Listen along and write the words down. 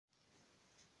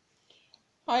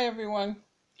Hi everyone.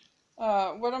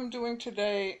 What I'm doing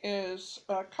today is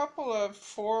a couple of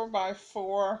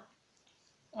 4x4,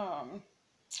 I'm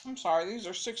sorry, these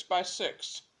are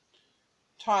 6x6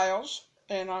 tiles,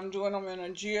 and I'm doing them in a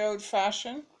geode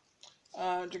fashion.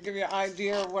 To give you an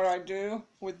idea of what I do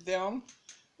with them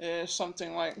is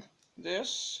something like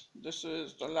this. This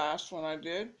is the last one I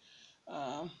did.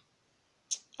 Uh,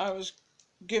 I was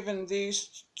given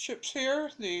these chips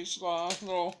here, these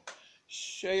little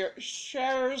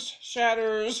shatters,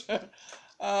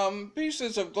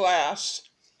 pieces of glass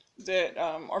that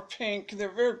are pink. They're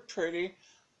very pretty.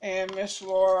 And Miss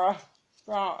Laura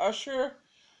Brown Usher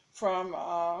from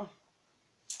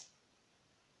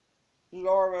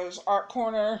Laura's Art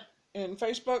Corner in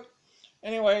Facebook.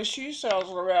 Anyway, she sells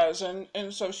Lorez,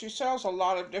 and so she sells a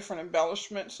lot of different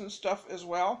embellishments and stuff as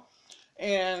well.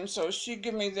 And so she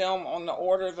gave me them on the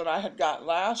order that I had got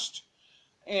last,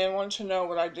 and wanted to know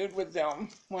what I did with them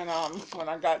when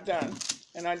I got done.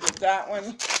 And I did that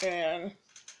one, and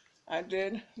I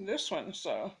did this one.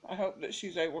 So I hope that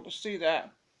she's able to see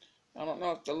that. I don't know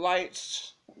if the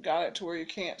lights got it to where you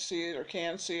can't see it or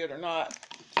can see it or not,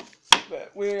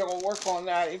 but we'll work on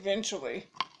that eventually.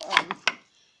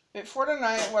 But for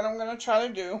tonight, what I'm going to try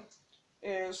to do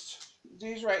is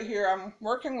these right here. I'm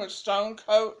working with Stone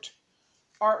Coat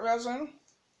art resin.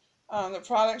 The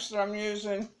products that I'm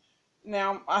using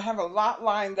now, I have a lot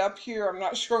lined up here. I'm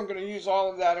not sure I'm going to use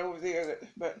all of that over there,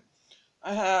 but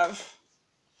I have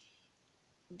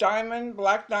diamond,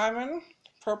 black diamond,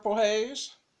 purple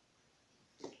haze.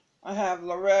 I have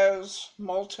Lorez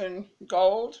molten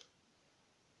gold.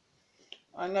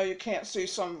 I know you can't see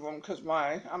some of them because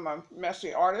I'm a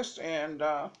messy artist, and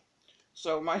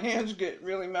so my hands get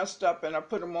really messed up, and I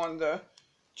put them on the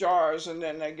jars and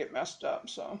then they get messed up.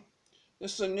 So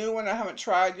this is a new one I haven't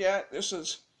tried yet. This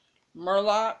is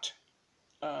Merlot.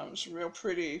 It's real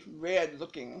pretty red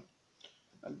looking,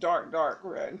 a dark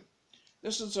red.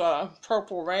 This is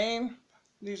Purple Rain.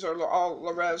 These are all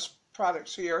Lorez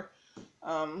products here.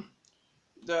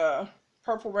 The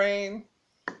Purple Rain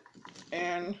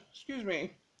and, excuse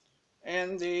me,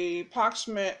 and the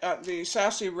the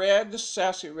Sassy Red. This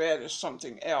Sassy Red is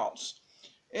something else.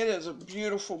 It is a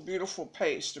beautiful, beautiful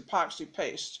paste, epoxy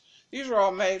paste. These are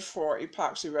all made for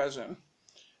epoxy resin.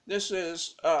 This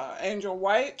is Angel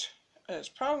White. It's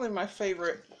probably my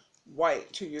favorite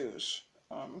white to use.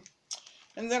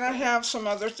 And then I have some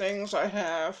other things.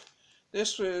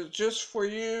 This was Just For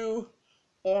You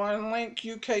on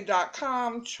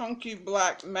linkuk.com, Chunky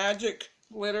Black Magic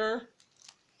Glitter.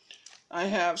 I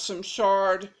have some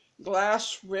Shard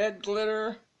Glass Red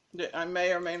Glitter that I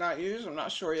may or may not use. I'm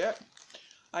not sure yet.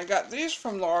 I got these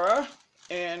from Laura,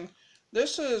 and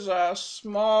this is a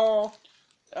small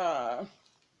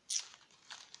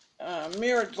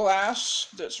mirrored glass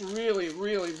that's really,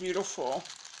 really beautiful,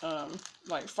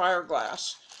 like fire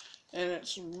glass, and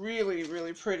it's really,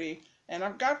 really pretty. And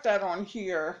I've got that on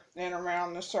here and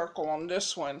around the circle on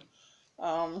this one.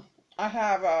 I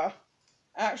have a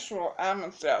actual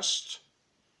amethyst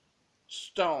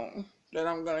stone that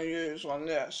I'm going to use on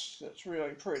this. That's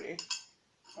really pretty.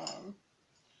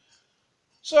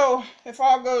 So if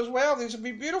all goes well, these will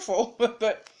be beautiful.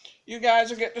 But you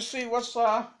guys will get to see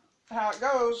how it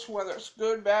goes, whether it's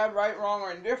good, bad, right, wrong,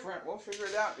 or indifferent. We'll figure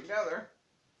it out together.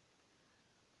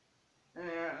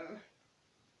 And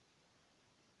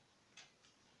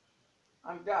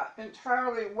I've got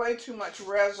entirely way too much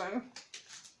resin,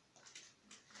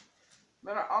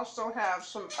 but I also have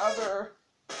some other,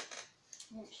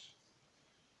 oops,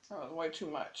 that was way too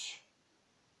much.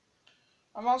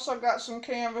 I've also got some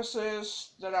canvases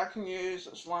that I can use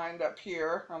that's lined up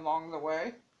here along the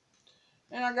way.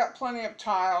 And I got plenty of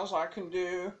tiles I can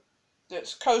do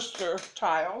that's coaster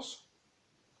tiles.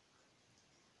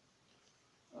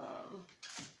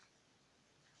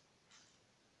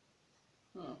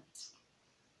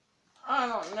 I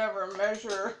don't never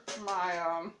measure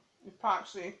my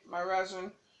epoxy, my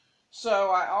resin, so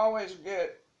I always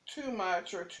get too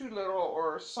much or too little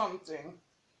or something.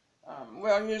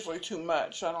 Well, usually too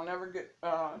much. I don't ever get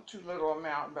too little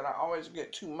amount, but I always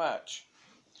get too much.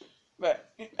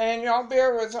 And y'all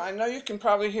bear with, I know you can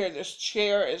probably hear this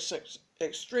chair is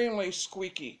extremely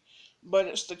squeaky, but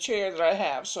it's the chair that I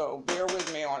have, so bear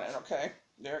with me on it, okay?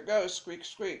 There it goes, squeak,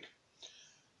 squeak.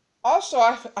 Also,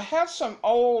 I have some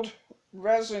old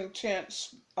resin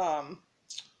tints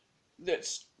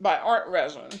that's by Art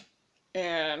Resin,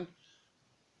 and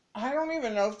I don't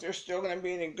even know if they're still going to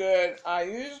be any good. I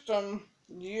used them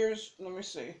years, let me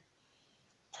see,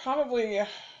 probably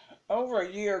over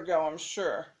a year ago, I'm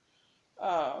sure.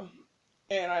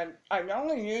 And I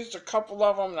only used a couple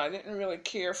of them, and I didn't really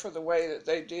care for the way that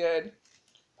they did.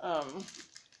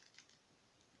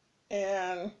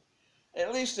 and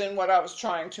at least in what I was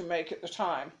trying to make at the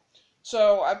time.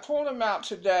 So I pulled them out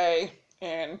today,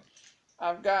 and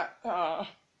I've got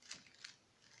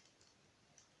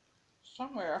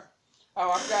somewhere.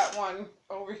 Oh, I've got one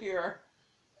over here.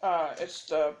 It's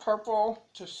the purple,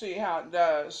 to see how it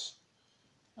does.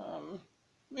 Um,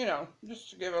 you know, just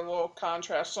to give a little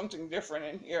contrast, something different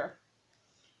in here.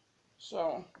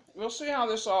 So we'll see how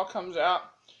this all comes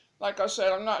out. Like I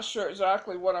said, I'm not sure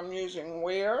exactly what I'm using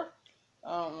where.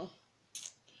 Um,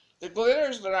 the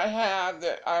glitters that I have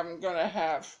that I'm going to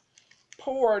have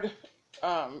poured,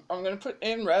 I'm going to put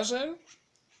in resin,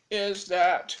 is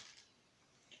that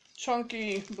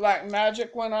chunky Black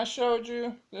Magic one I showed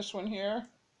you, this one here,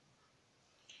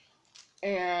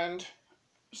 and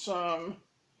some,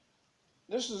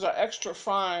 this is an extra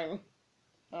fine,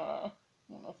 I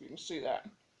don't know if you can see that,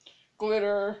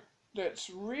 glitter that's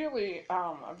really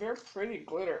a very pretty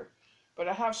glitter. But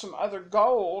I have some other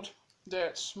gold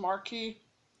that's Marquee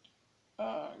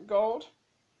gold,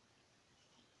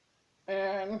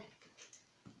 and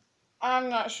I'm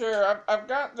not sure. I've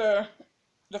got the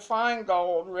fine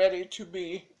gold ready to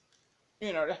be,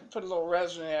 you know, to put a little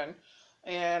resin in,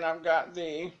 and I've got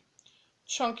the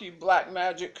chunky Black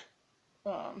Magic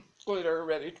glitter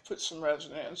ready to put some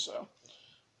resin in. So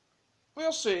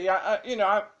we'll see. You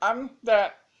know, I'm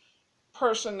that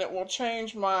person that will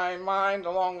change my mind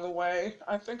along the way.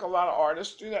 I think a lot of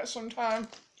artists do that sometimes.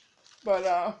 But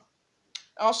I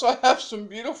also have some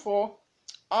beautiful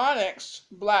onyx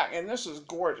black, and this is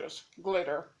gorgeous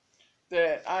glitter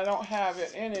that I don't have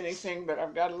it in anything, but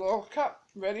I've got a little cup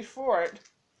ready for it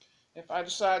if I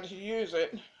decide to use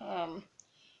it,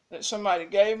 that somebody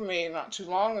gave me not too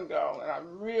long ago, and I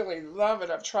really love it.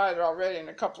 I've tried it already in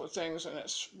a couple of things, and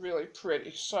it's really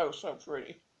pretty, so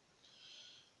pretty.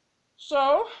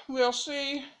 So we'll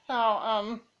see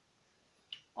how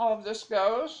all of this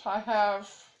goes. I have,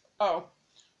 oh,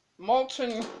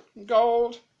 molten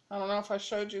gold. I don't know if I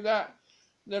showed you that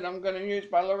I'm going to use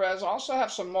by Lorez. I also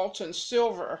have some molten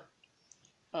silver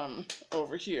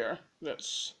over here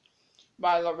that's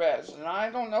by Lorez, and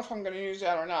I don't know if I'm going to use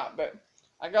that or not, but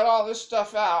I got all this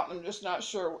stuff out. I'm just not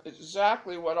sure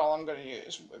exactly what all I'm going to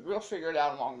use, but we'll figure it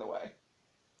out along the way.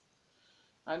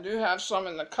 I do have some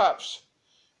in the cups,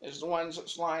 is the ones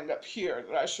that's lined up here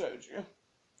that I showed you.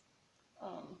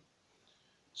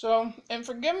 So, and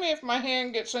forgive me if my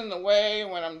hand gets in the way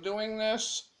when I'm doing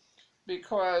this,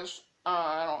 because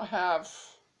I don't have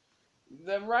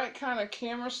the right kind of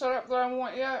camera setup that I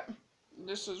want yet.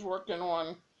 This is working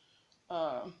on,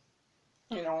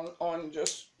 you know, on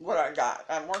just what I got.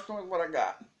 I'm working with what I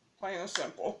got, plain and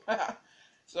simple.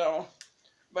 So,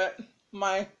 but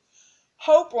my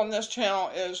hope on this channel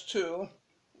is to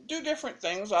do different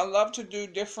things. I love to do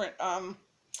different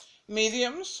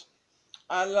mediums.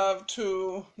 I love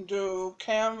to do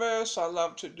canvas. I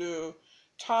love to do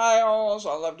tiles.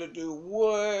 I love to do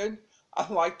wood. I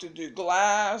like to do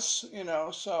glass, you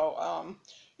know, so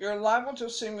you're liable to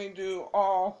see me do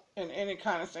all and any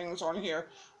kind of things on here.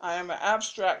 I am an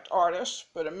abstract artist,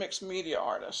 but a mixed media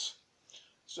artist.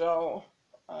 So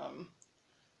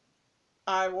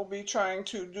I will be trying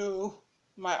to do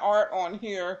my art on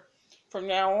here from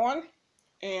now on,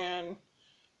 and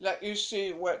let you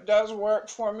see what does work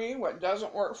for me, what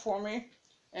doesn't work for me,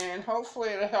 and hopefully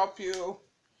it'll help you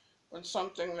with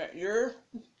something that you're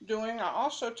doing. I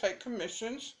also take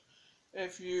commissions.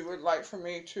 If you would like for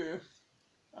me to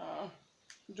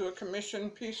do a commission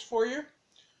piece for you,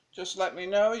 just let me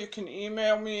know. You can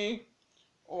email me,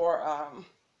 or oh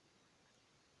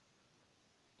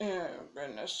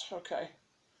goodness, okay,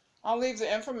 I'll leave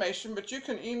the information, but you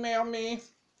can email me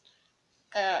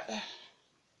at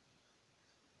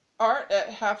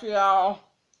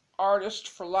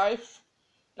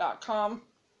art@happyhouseartistforlife.com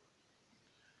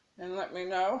and let me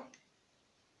know.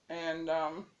 And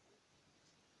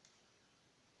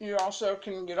you also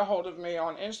can get a hold of me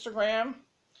on Instagram,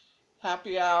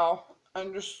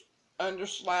 happyowl_frost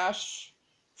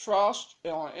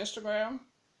on Instagram,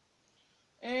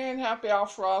 and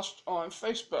happyowlfrost on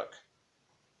Facebook.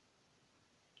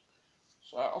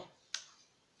 So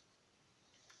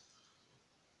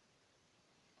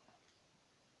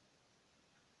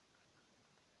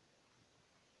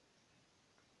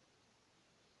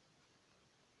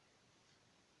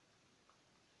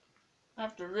I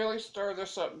have to really stir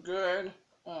this up good.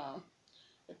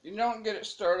 If you don't get it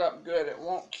stirred up good, it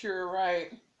won't cure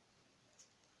right.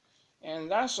 And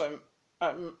that's a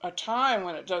time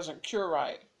when it doesn't cure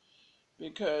right,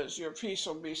 because your piece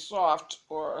will be soft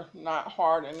or not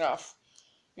hard enough,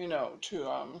 you know,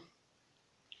 to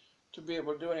be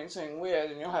able to do anything with,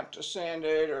 and you'll have to sand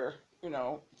it, or, you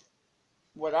know,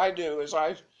 what I do is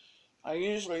I I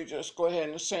usually just go ahead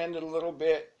and sand it a little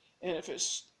bit, and if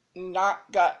it's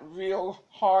not got real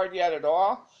hard yet at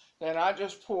all, then I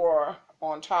just pour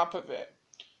on top of it.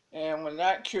 And when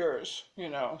that cures, you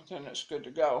know, then it's good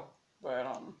to go. But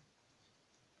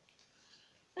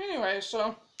anyway,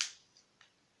 so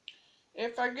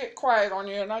if I get quiet on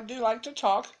you, and I do like to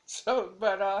talk, so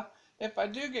if I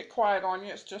do get quiet on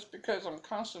you, it's just because I'm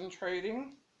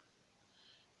concentrating.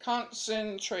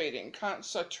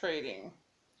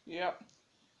 Yep,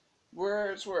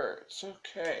 words.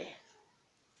 Okay.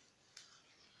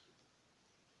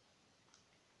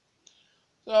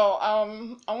 So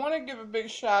I want to give a big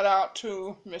shout out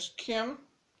to Miss Kim.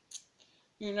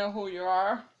 You know who you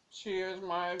are. She is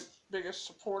my biggest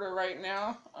supporter right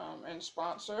now, and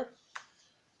sponsor,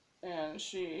 and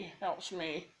she helps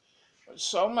me with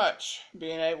so much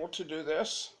being able to do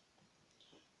this.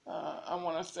 I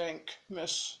want to thank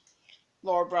Miss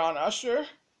Laura Brown Usher,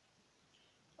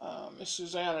 Miss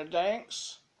Susanna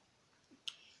Danks,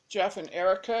 Jeff and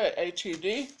Erica at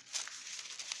ATD,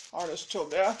 Artist Till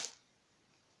Death,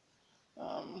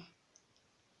 um,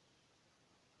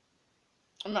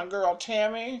 and my girl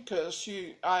Tammy, because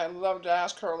I love to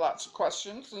ask her lots of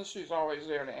questions, and she's always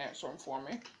there to answer them for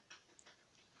me.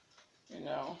 You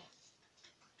know.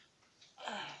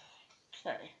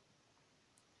 Okay.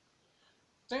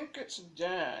 Think it's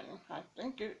done. I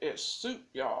think it is soup,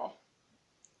 y'all.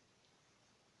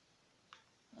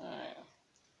 Alright,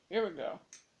 here we go.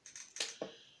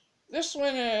 This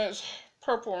one is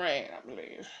Purple Rain, I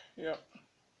believe. Yep.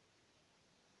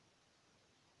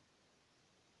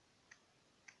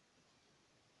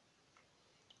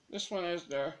 This one is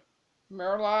the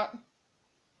Merlot.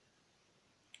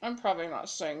 I'm probably not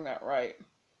saying that right,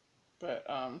 but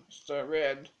it's the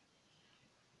red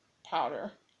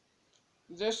powder.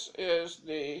 This is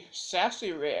the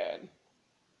Sassy Red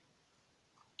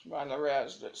by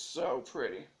Larez. That's so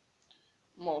pretty.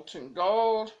 Molten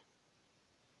Gold.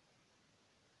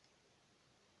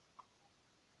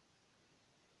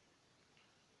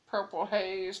 Purple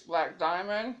Haze Black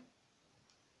Diamond.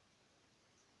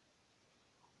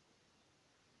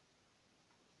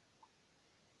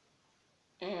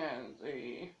 And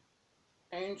the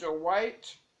Angel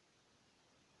White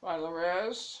by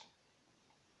Larez.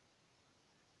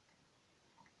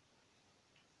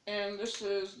 And this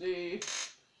is the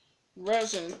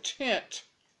Resin Tint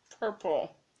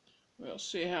Purple. We'll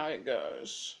see how it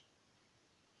goes.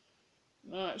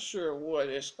 Not sure what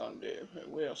it's going to do, but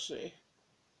we'll see.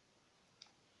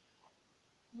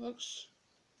 Looks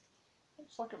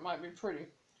like it might be pretty.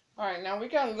 Alright, now we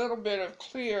got a little bit of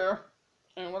clear,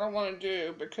 and what I want to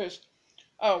do, because,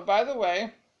 oh, by the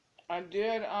way, I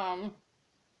did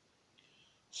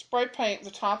spray paint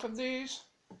the top of these.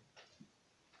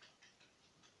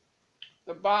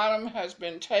 The bottom has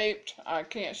been taped. I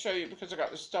can't show you because I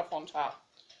got the stuff on top.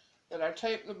 But I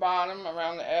taped the bottom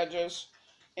around the edges,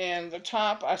 and the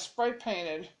top I spray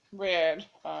painted red,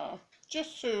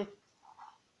 just to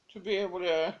be able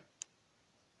to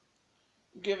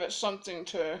give it something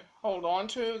to hold on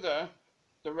to,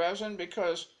 the resin,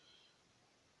 because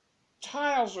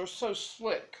tiles are so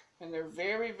slick and they're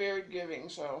very, very giving.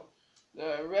 So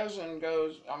the resin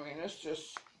goes, I mean,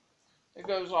 it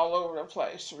goes all over the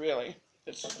place, really.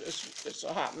 It's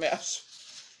a hot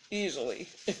mess easily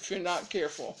if you're not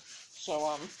careful.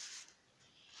 So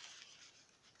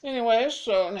anyway,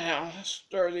 so now let's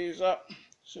stir these up,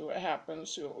 see what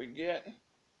happens, see what we get.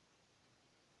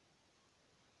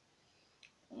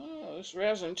 Oh, this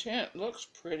resin tint looks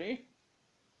pretty.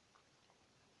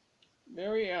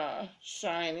 Very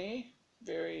shiny,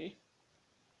 very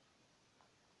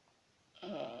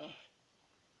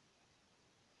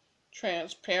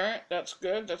transparent. That's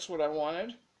good. That's what I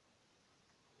wanted.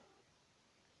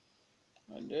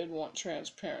 I did want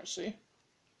transparency.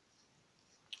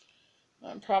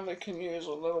 I probably can use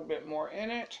a little bit more in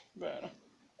it, but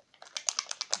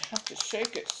I have to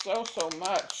shake it so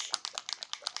much.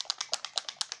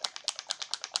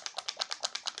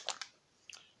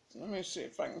 Let me see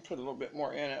if I can put a little bit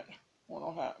more in it. What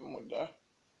will happen with the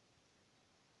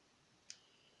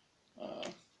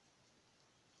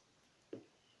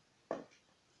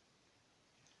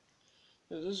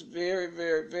this is very,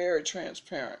 very, very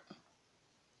transparent.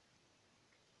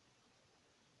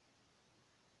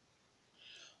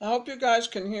 I hope you guys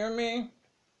can hear me.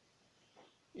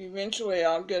 Eventually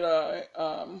I'll get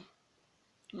a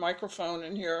microphone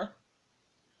in here.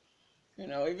 You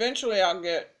know, eventually I'll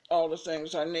get all the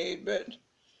things I need, but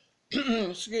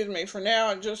excuse me, for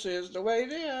now it just is the way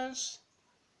it is.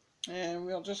 And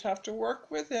we'll just have to work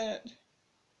with it.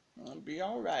 It'll be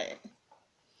all right.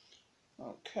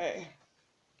 Okay.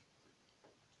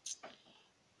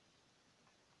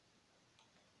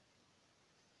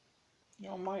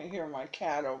 Y'all might hear my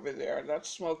cat over there. That's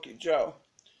Smokey Joe.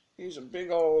 He's a big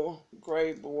old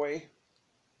gray boy.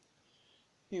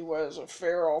 He was a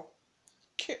feral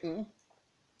kitten,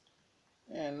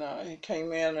 and he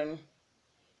came in, and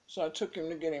so I took him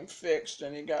to get him fixed,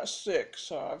 and he got sick,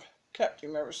 so I've kept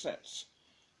him ever since.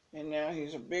 And now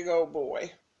he's a big old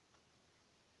boy.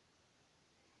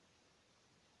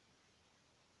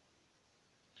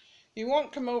 He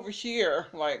won't come over here,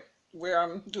 like where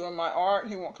I'm doing my art.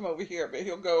 He won't come over here, but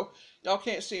he'll go. Y'all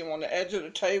can't see him on the edge of the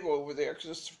table over there because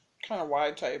it's kind of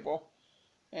wide table,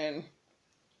 and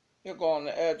he'll go on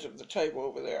the edge of the table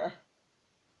over there.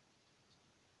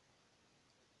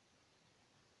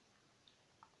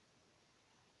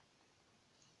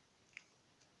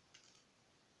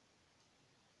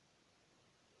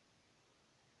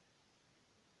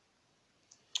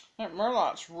 That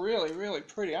Merlot's really, really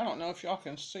pretty. I don't know if y'all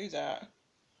can see that.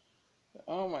 But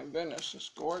oh my goodness, it's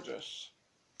gorgeous.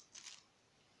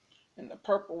 And the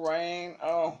purple rain.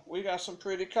 Oh, we got some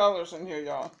pretty colors in here,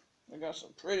 y'all. We got some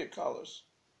pretty colors.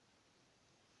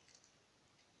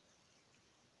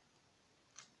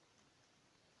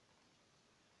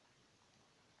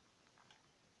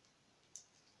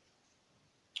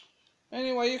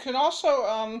 Anyway, you can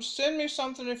also send me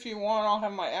something if you want. I'll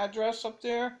have my address up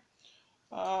there.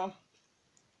 Uh,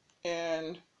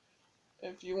 and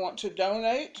if you want to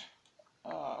donate,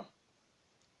 uh,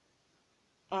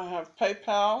 I have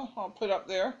PayPal. I'll put up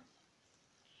there.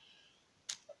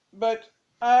 But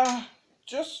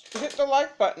just hit the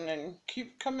like button and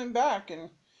keep coming back and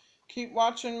keep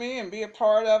watching me and be a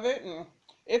part of it. And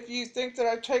if you think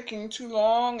that I'm taking too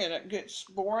long and it gets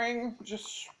boring,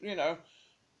 just,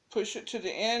 push it to the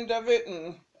end of it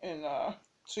and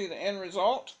see the end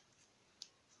result.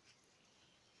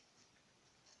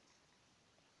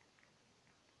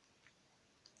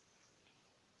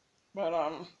 But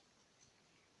I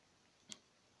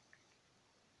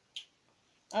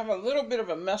have a little bit of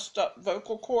a messed up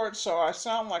vocal cord, so I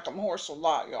sound like I'm hoarse a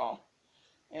lot, y'all.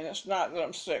 And it's not that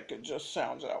I'm sick, it just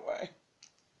sounds that way.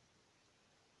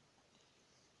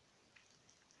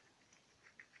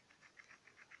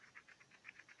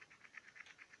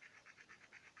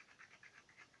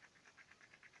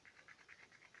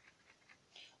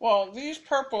 Well, these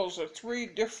purples are three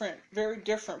different, very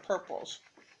different purples.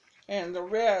 And the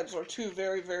reds are two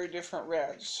very, very different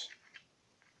reds.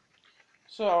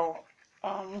 So,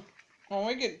 when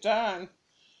we get done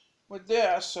with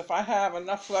this, if I have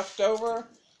enough left over,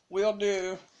 we'll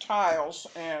do tiles.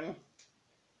 And,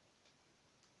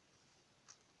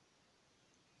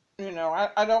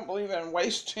 I don't believe in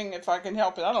wasting, if I can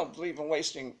help it. I don't believe in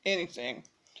wasting anything,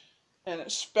 and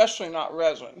especially not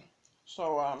resin.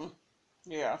 So,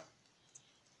 yeah,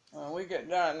 when we get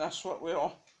done, that's what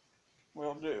we'll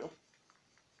do.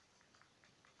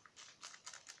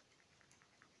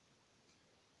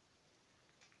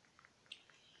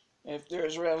 If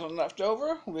there's resin left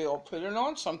over, we'll put it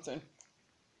on something.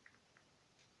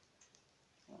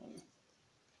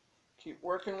 Keep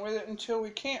working with it until we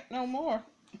can't no more.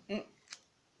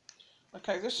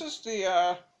 Okay, this is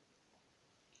the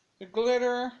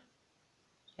glitter,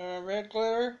 red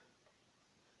glitter.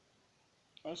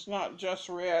 It's not just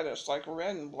red, it's like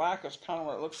red and black is kind of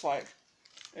what it looks like.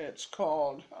 It's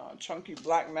called Chunky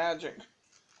Black Magic.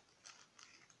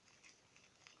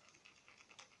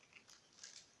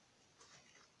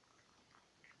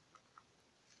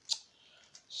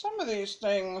 Some of these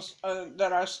things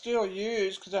that I still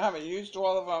use, because I haven't used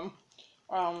all of them,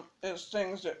 is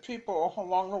things that people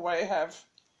along the way have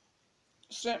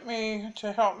sent me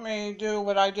to help me do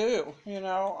what I do, and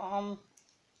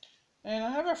I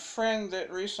have a friend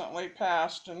that recently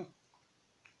passed, and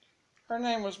her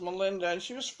name was Melinda, and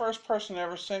she was the first person to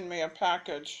ever send me a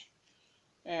package,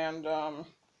 and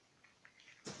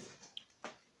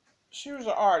she was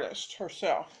an artist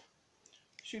herself.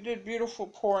 She did beautiful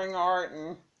pouring art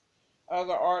and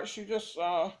other art. She just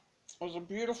was a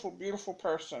beautiful, beautiful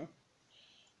person.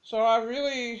 So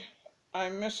I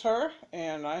miss her,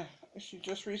 and she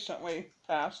just recently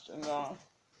passed, and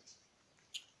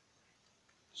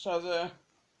so the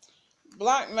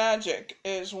Black Magic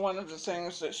is one of the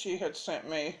things that she had sent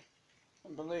me,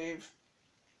 I believe.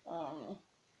 Um,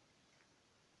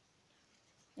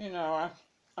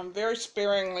 I'm very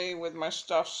sparingly with my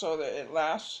stuff so that it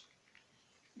lasts,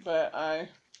 but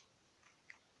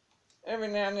every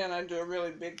now and then I do a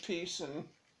really big piece, and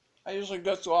I usually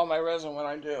go through all my resin when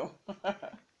I do.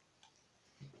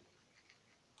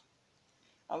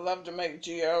 I love to make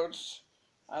geodes.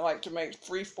 I like to make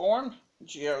freeform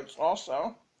geodes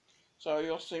also, so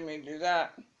you'll see me do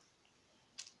that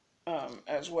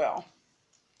as well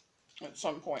at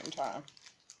some point in time.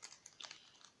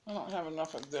 I don't have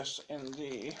enough of this in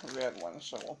the red one,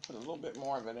 so we'll put a little bit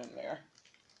more of it in there.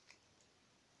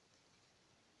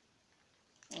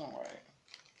 All right.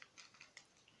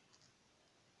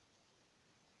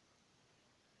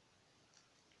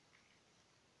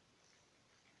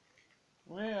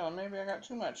 Well, maybe I got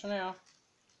too much now.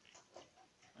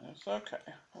 It's okay.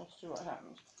 We'll see what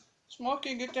happens.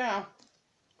 Smokey, get down.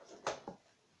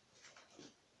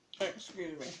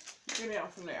 Excuse me. Get down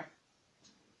from there.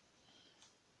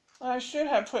 I should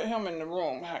have put him in the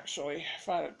room, actually, if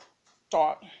I had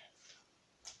thought.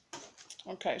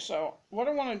 Okay, so what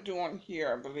I want to do on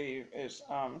here, I believe, is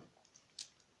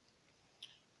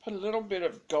put a little bit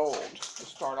of gold to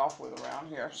start off with around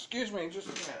here. Excuse me, just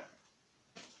a minute.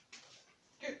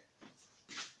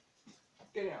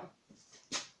 Get down.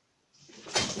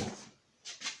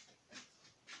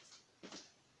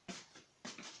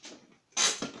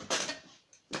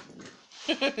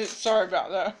 Sorry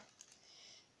about that.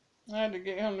 I had to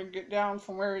get him to get down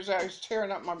from where he's at. He's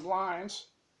tearing up my blinds.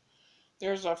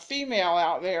 There's a female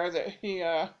out there that he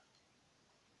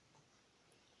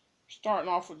starting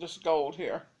off with this gold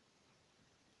here.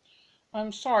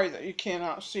 I'm sorry that you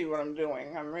cannot see what I'm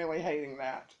doing. I'm really hating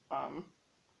that.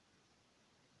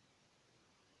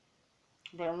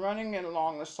 But I'm running it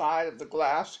along the side of the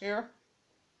glass here.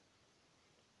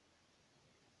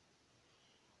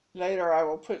 Later I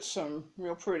will put some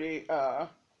real pretty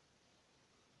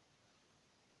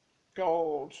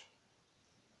gold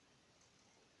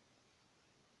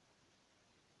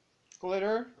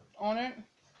glitter on it.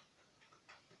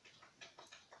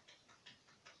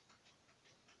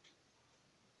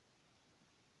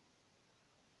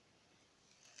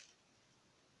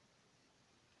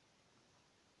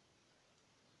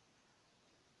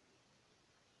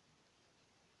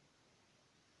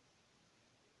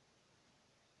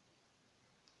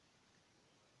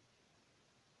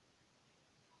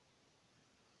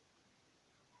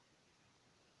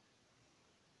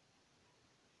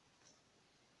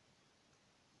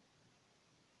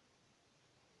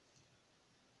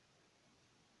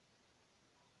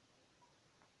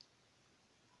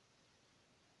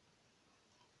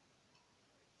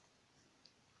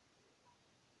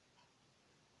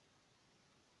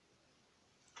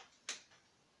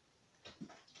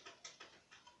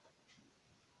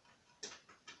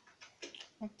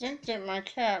 I think that my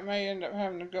cat may end up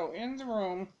having to go in the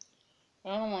room.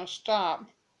 I don't want to stop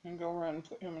and go around and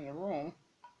put him in the room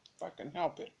if I can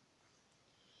help it.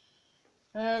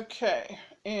 Okay,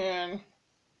 and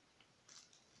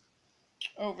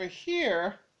over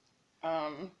here,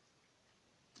 I'm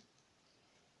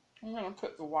going to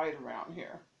put the white around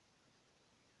here.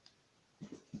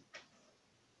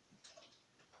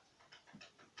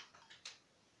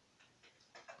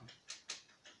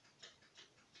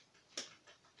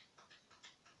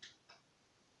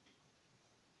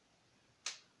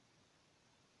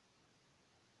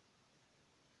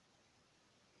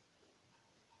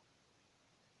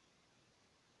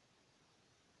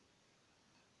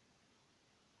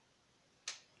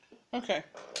 Okay,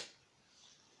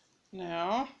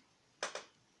 now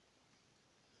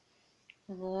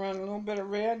we're going to run a little bit of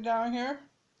red down here.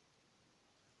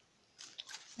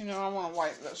 You know, I want to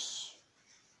wipe this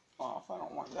off. I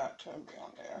don't want that to be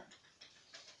on there.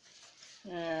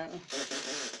 And,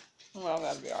 well,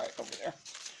 that'll be alright over there.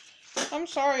 I'm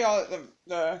sorry, y'all, that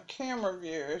the camera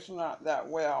view is not that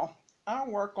well. I'll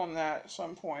work on that at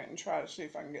some point and try to see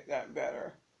if I can get that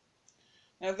better.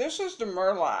 Now, this is the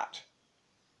Merlot.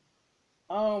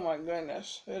 Oh my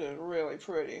goodness, it is really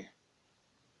pretty.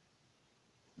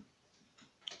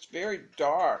 It's very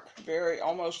dark, very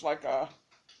almost like a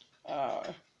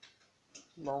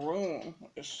maroon.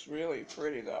 It's really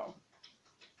pretty though.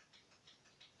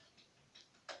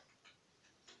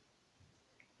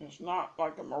 It's not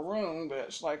like a maroon, but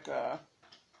it's like a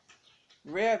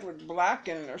red with black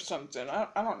in it or something. I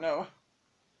don't know.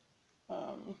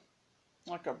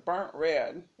 Like a burnt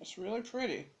red. It's really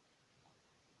pretty.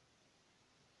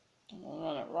 I'm going to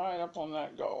run it right up on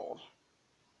that gold.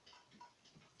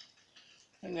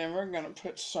 And then we're going to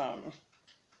put some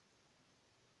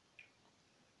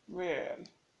red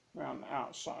around the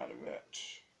outside of it.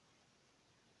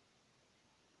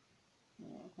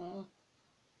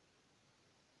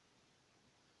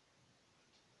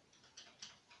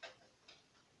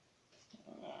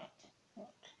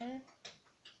 Okay.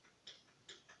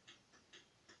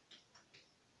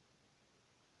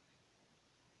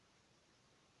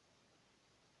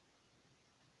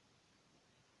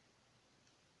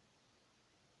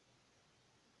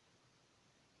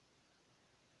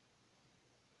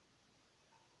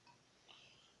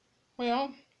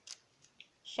 Well,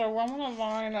 So I'm going to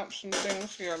line up some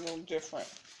things here a little different.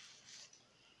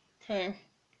 Okay, I'm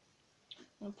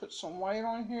going to put some white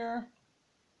on here.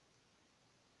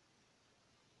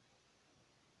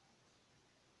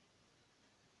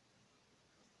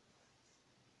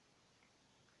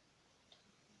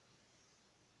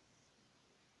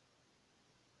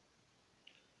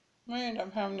 May end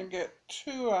up having to get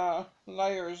two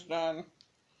layers done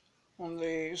on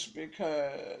these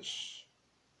because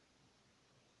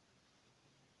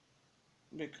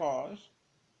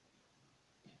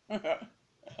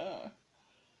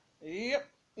yep,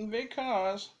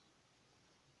 because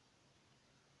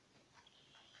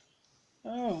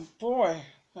oh boy,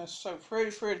 that's so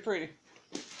pretty, pretty, pretty.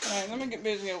 All right, let me get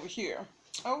busy over here.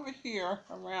 Over here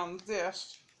around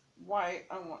this white,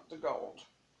 I want the gold.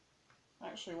 I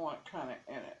actually want it kind of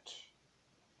in it.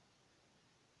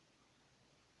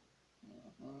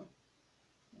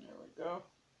 There we go.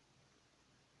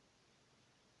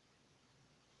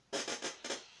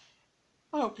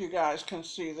 I hope you guys can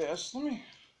see this. Let me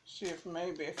see if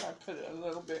maybe if I put it a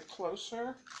little bit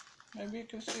closer, maybe you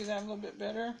can see that a little bit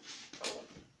better.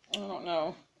 I don't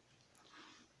know.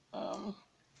 Oh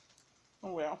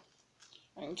well.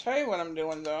 I can tell you what I'm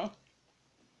doing though.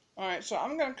 Alright, so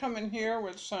I'm going to come in here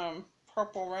with some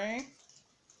Purple Rain.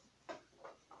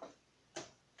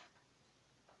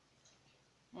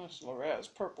 That's Lorette's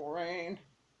Purple Rain.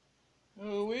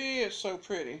 Ooh-wee, it's so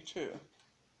pretty too.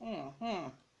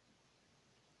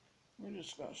 We're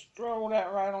just going to stroll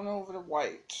that right on over the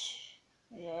white.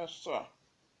 Yes, sir.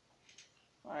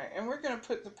 Alright, and we're going to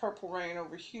put the Purple Rain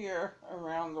over here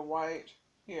around the white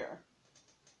here.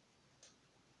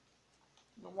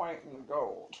 The white and the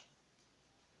gold.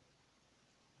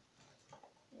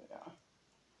 Yeah.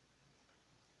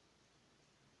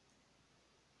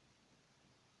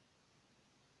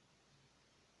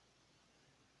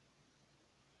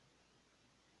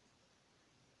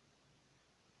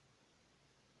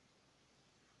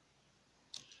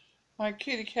 My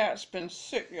kitty cat's been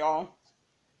sick, y'all.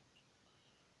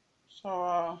 So,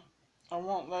 I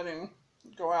won't let him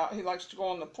go out. He likes to go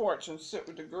on the porch and sit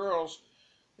with the girls.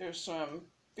 There's some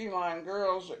feline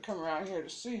girls that come around here to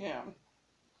see him.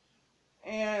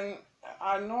 And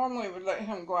I normally would let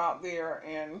him go out there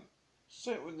and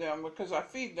sit with them because I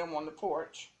feed them on the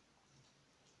porch.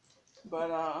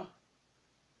 But, I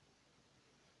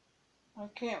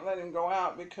can't let him go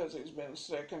out because he's been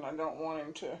sick and I don't want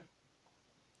him to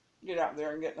get out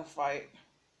there and get in a fight.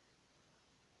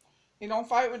 He don't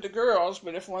fight with the girls,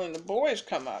 but if one of the boys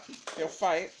come up, he'll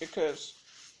fight because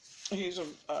he's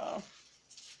a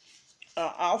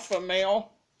alpha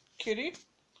male kitty,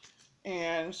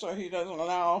 and so he doesn't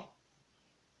allow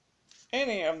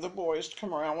any of the boys to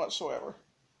come around whatsoever.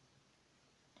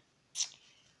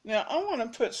 Now I want to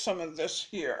put some of this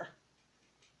here.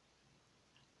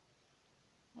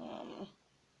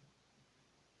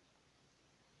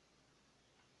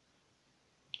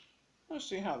 Let's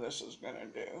see how this is going to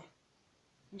do.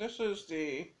 This is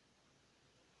the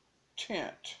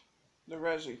tint, the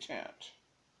Resi tint.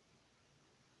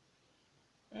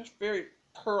 It's very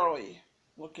pearly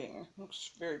looking.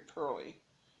 Looks very pearly.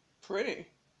 Pretty.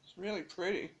 It's really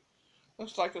pretty.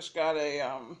 Looks like it's got a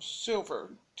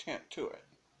silver tint to it.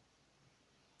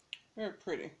 Very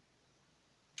pretty.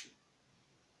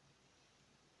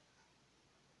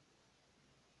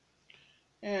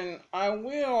 And I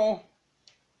will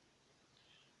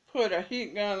put a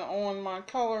heat gun on my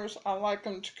colors. I like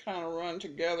them to kind of run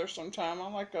together sometime. I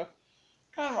like a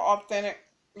kind of authentic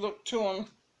look to them.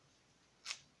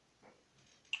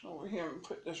 Over here and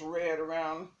put this red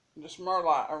around, this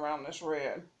Merlot around this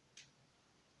red.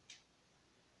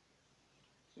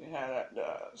 See how that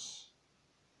does.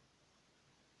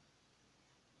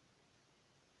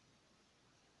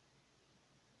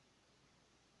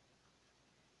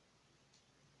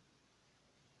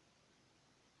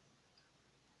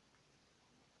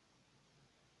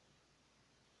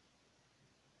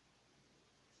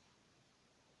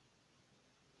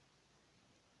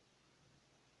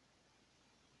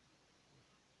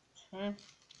 Okay.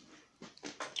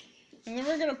 And then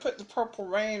we're going to put the Purple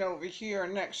Rain over here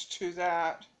next to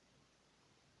that.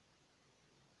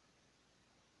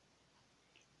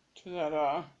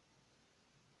 Purple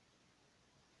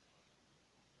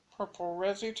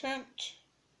Resi tint.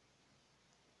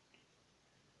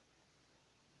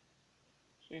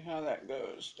 See how that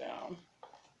goes down.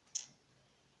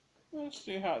 Let's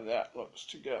see how that looks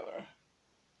together,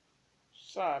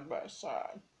 side by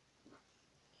side.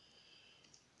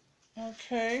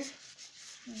 Okay,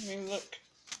 let me look.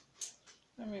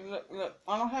 Look.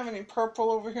 I don't have any purple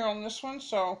over here on this one,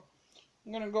 so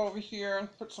I'm going to go over here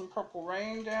and put some Purple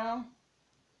Rain down.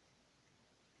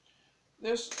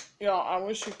 This, I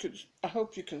wish you could, I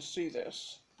hope you can see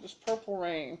this. This Purple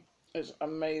Rain is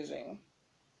amazing.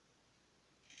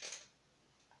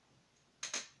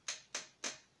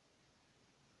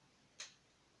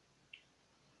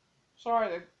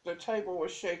 Sorry, the table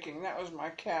was shaking. That was my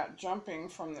cat jumping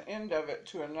from the end of it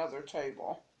to another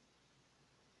table.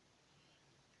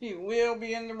 He will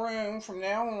be in the room from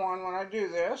now on when I do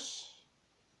this,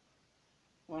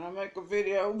 when I make a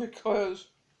video, because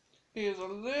he is a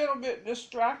little bit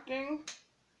distracting,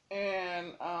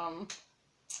 and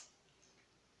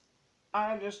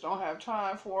I just don't have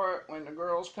time for it when the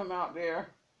girls come out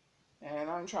there and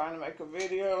I'm trying to make a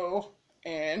video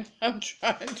and I'm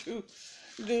trying to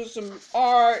do some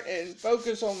art and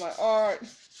focus on my art,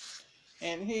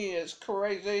 and he is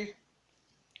crazy.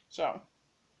 So,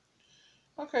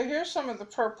 okay, here's some of the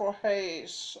Purple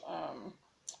Haze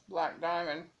Black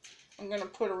Diamond I'm going to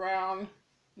put around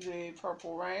the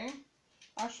Purple Rain.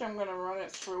 Actually, I'm going to run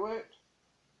it through it.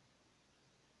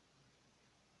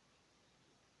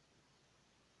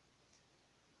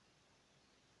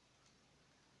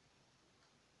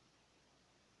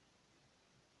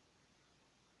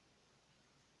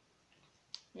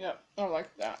 Yep, I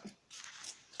like that.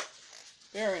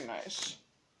 Very nice.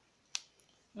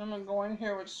 And I'm going to go in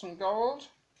here with some gold.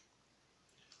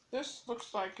 This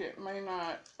looks like it may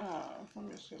not, let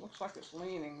me see, it looks like it's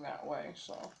leaning that way,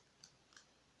 so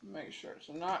make sure it's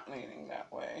not leaning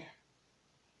that way.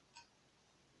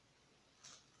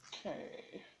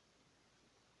 Okay.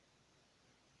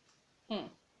 You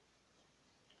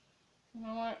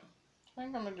know what? I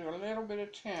think I'm going to do a little bit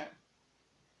of tint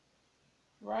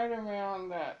right around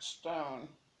that stone.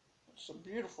 It's a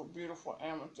beautiful, beautiful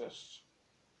amethyst.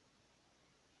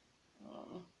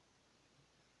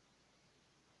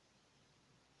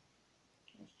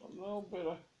 Just a little bit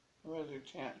of resi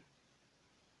tint.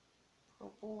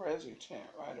 Purple resi tint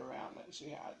right around it and see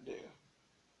how it do.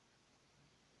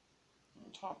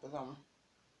 On top of them,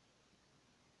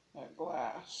 that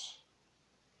glass.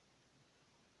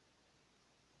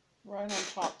 Right on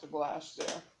top of the glass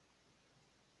there.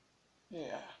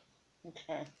 Yeah,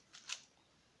 okay.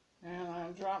 And I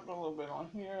dropped a little bit on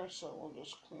here, so we'll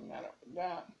just clean that up with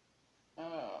that.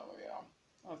 Oh,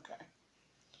 yeah, okay.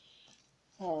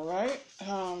 All right,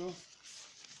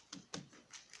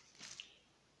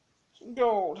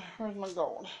 gold, where's my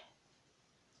gold?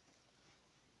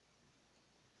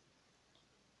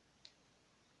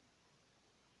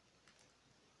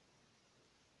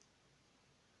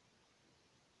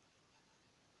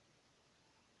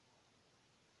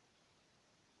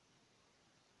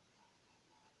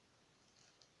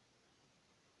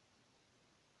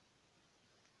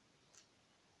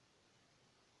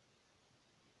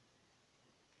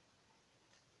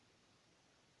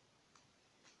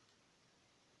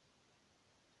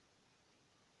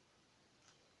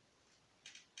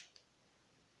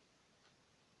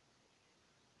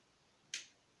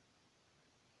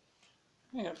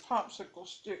 I need a popsicle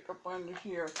stick up under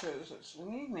here because it's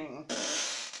leaning.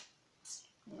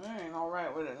 I ain't all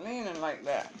right with it leaning like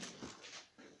that.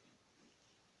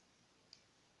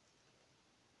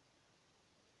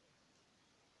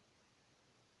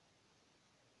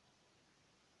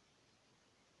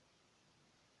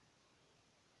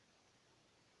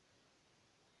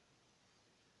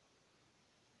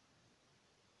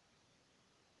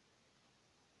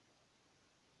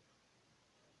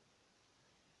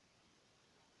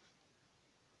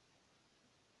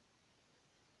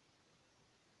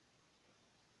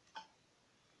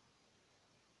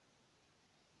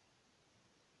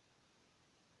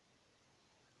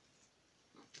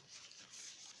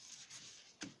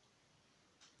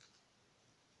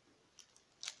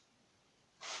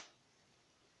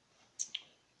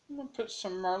 I'm gonna put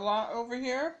some Merlot over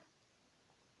here.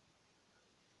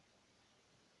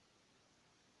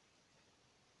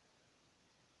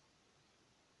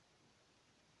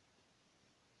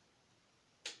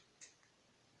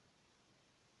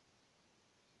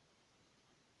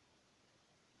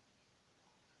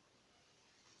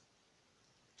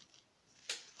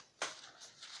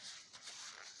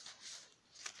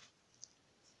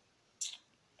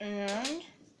 And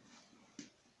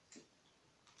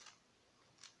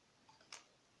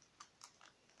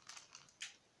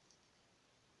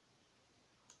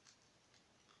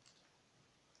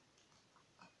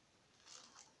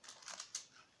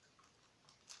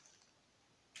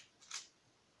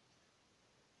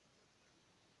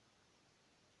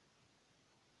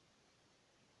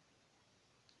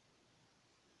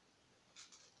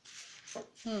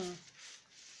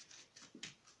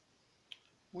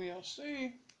we'll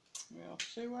see. We'll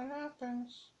see what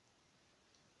happens.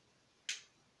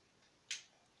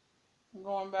 I'm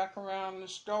going back around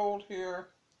this gold here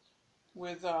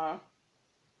with the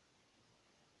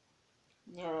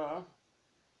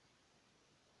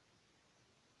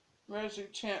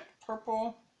Resi Tint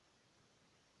purple.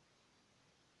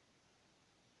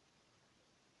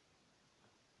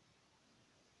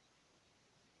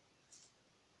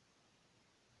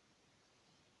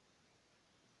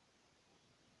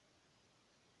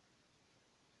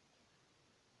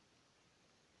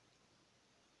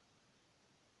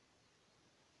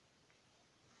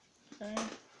 Okay.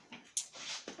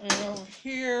 And over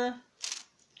here,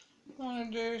 I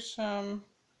want to do some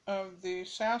of the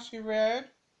Sassy Red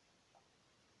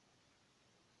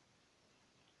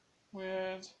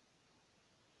with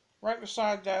right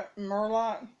beside that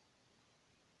Merlot.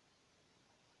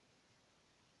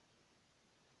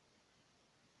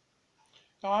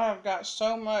 So I have got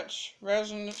so much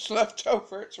resin that's left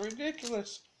over, it's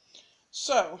ridiculous.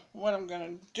 So what I'm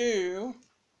going to do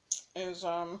is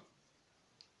put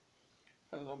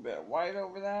a little bit of white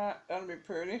over that. That'll be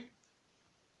pretty.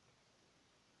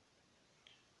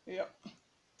 Yep.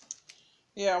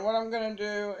 Yeah, what I'm going to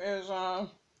do is,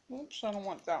 oops, I don't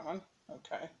want that one.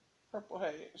 Okay, Purple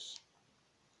Haze.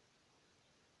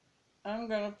 I'm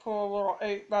going to pull a little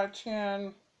 8 by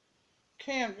 10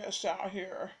 canvas out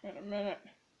here in a minute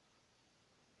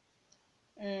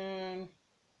and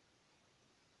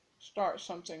start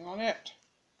something on it,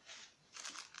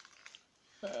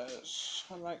 because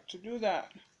I like to do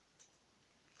that.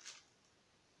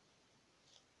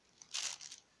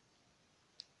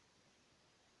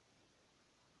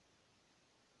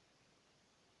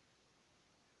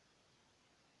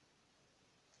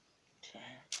 Okay.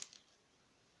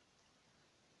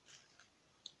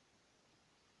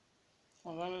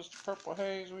 Well, that is the Purple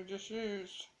Haze we just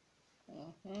used.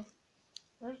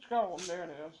 Where's gold? There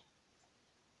it is.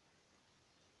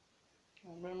 A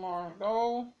little bit more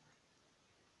gold.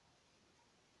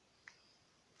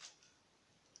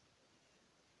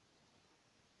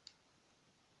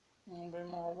 A little bit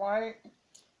more white.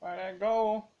 By that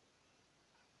gold.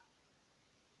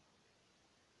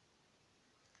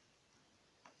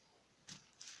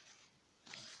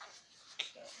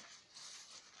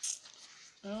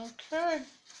 Okay.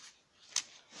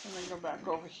 Let me go back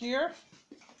over here.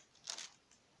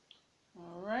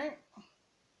 Alright.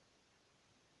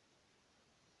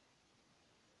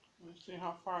 Let's see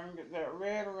how far I can get that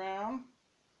red around.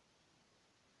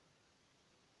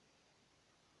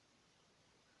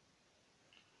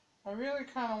 I really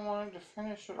kind of wanted to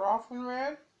finish it off in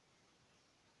red.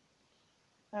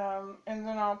 And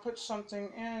then I'll put something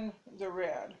in the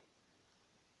red.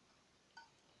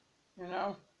 You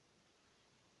know?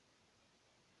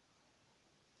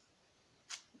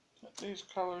 Put these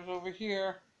colors over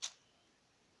here.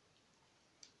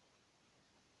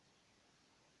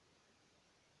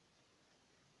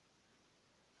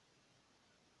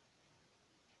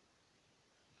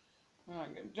 When I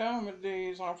get done with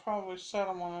these, I'll probably set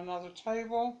them on another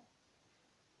table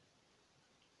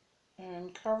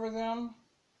and cover them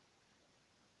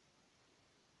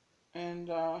and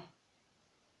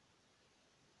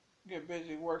get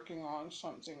busy working on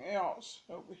something else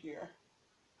over here,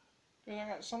 because I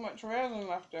got so much resin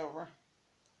left over.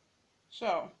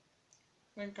 So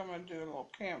I think I'm going to do a little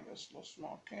canvas, a little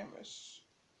small canvas.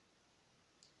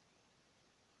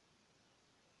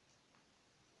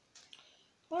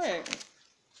 Alright,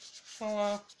 so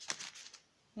I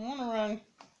want to run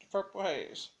the Purple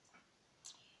Haze.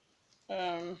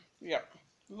 Yep,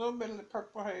 a little bit of the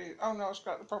Purple Haze. Oh no, it's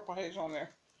got the Purple Haze on there.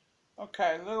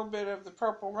 Okay, a little bit of the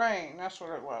Purple Rain, that's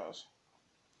what it was.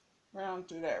 Round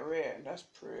through that red. That's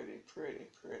pretty, pretty,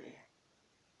 pretty.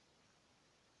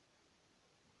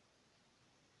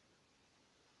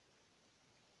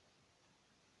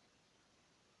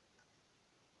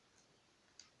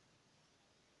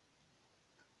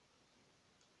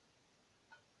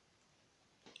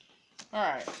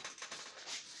 Alright.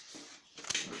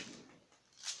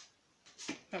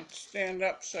 I have to stand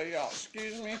up, so y'all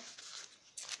excuse me.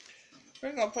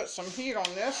 We're going to put some heat on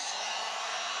this.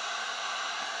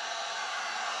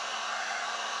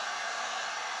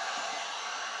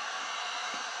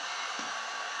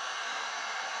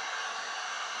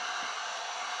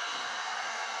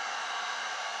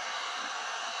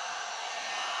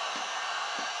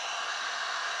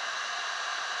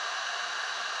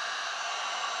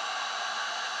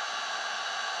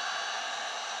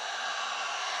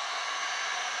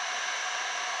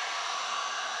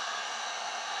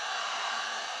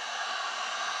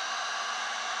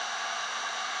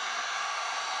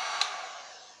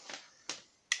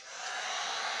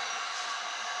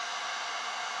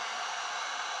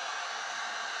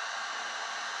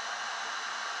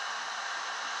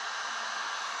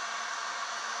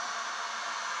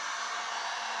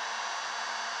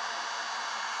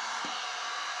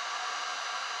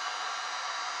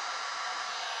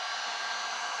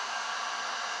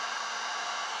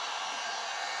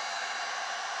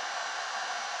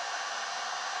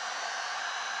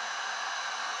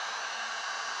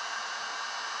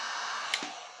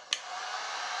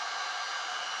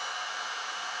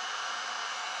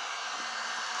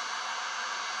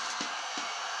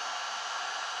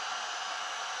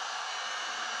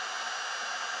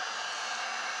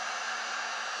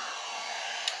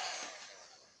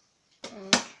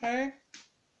 Okay.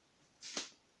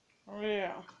 Oh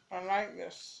yeah, I like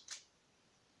this.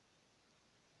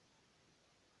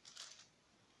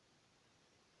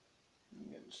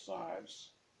 Get the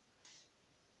sides.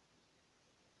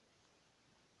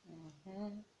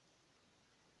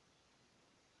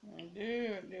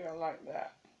 I like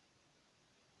that.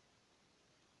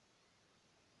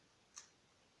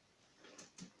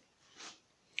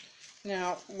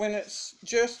 Now, when it's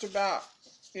just about,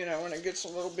 when it gets a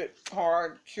little bit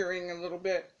hard, curing a little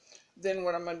bit, then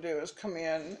what I'm going to do is come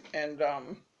in and, get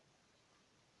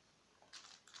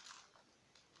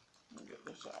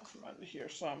this out from under here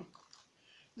some.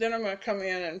 Then I'm going to come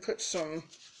in and put some,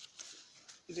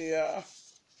 yep,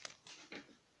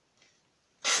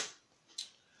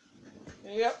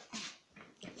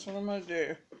 that's what I'm going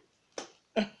to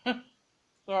do.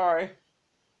 Sorry.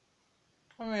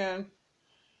 Come in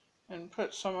and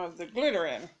put some of the glitter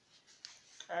in.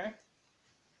 Okay.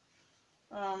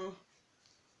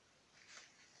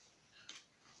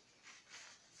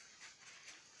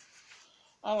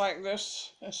 I like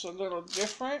this. It's a little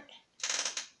different.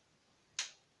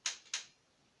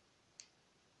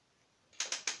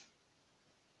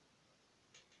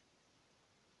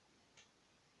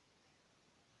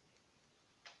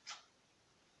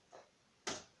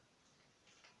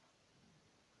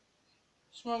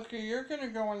 Smokey, you're going to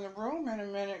go in the room in a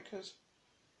minute because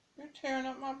you're tearing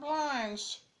up my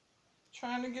blinds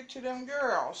trying to get to them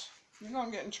girls. You're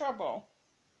going to get in trouble.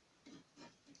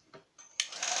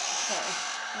 Okay,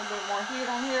 a little bit more heat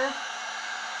on here.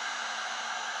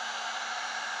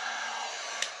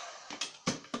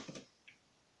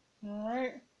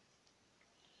 Alright.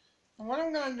 And what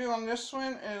I'm going to do on this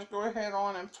one is go ahead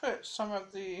on and put some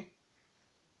of the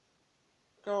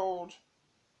gold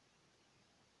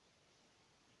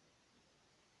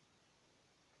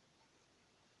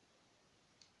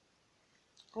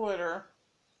glitter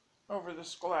over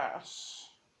this glass.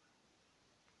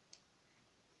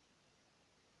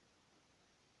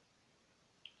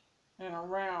 And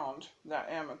around that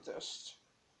amethyst.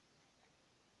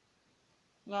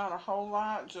 Not a whole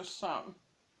lot, just some.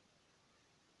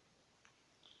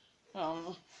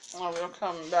 I will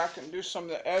come back and do some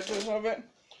of the edges of it.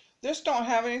 This don't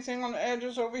have anything on the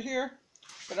edges over here,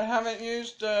 but I haven't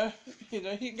used the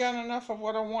heat gun enough of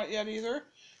what I want yet either.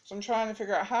 So I'm trying to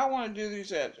figure out how I want to do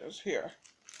these edges here.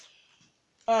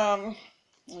 And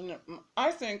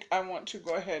I think I want to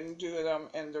go ahead and do them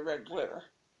in the red glitter.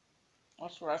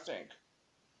 That's what I think.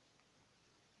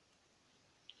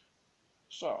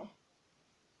 So,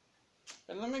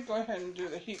 but let me go ahead and do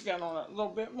the heat gun on it a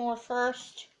little bit more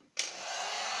first.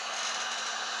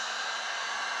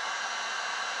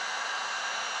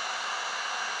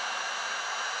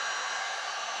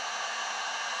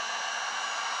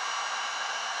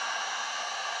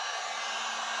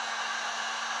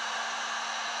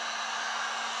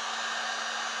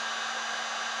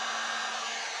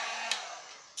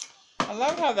 I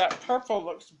love how that purple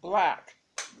looks black.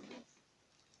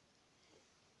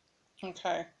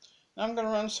 Okay, now I'm going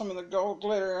to run some of the gold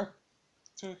glitter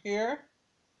through here,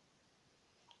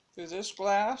 through this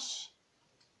glass.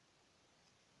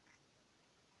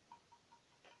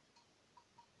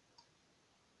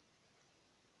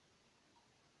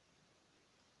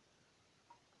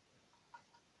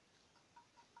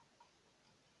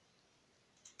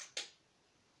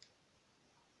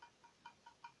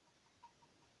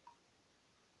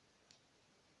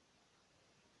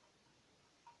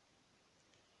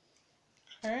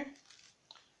 Okay,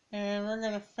 and we're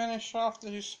going to finish off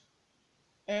these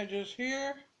edges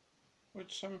here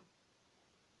with some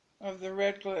of the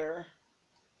red glitter.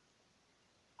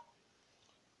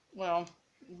 Well,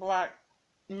 black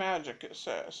magic it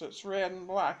says. It's red and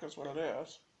black is what it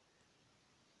is.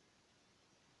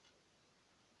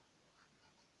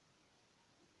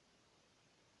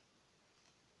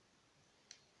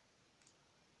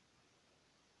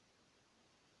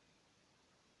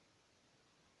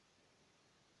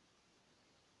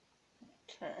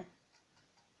 Okay.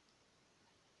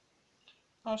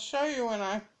 I'll show you when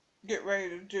I get ready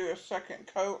to do a second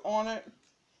coat on it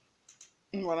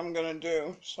and what I'm going to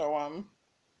do. So,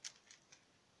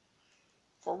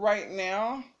 for right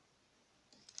now,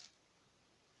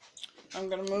 I'm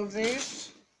going to move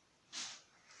these.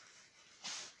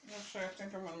 Actually, I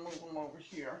think I'm going to move them over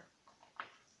here.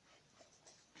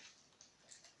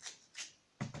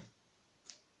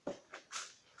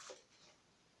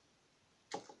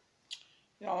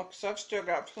 Y'all, because I've still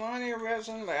got plenty of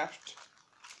resin left.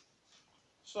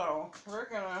 So, we're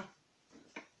going to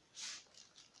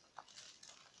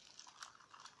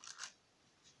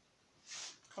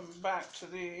come back to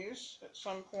these at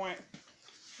some point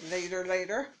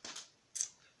later.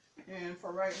 And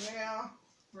for right now,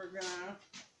 we're gonna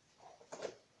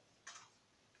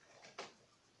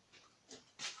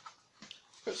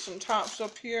put some tops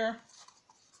up here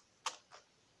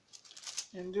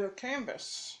and do a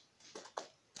canvas.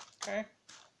 Okay.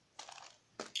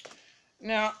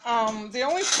 Now, the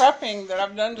only prepping that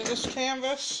I've done to this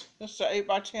canvas, this is an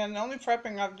 8x10, the only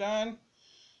prepping I've done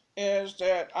is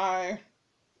that I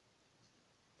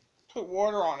put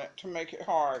water on it to make it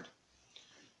hard.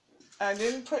 I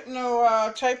didn't put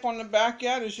no tape on the back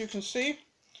yet, as you can see,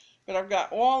 but I've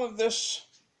got all of this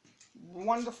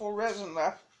wonderful resin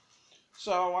left.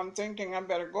 So I'm thinking I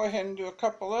better go ahead and do a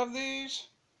couple of these.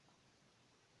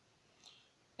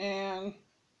 And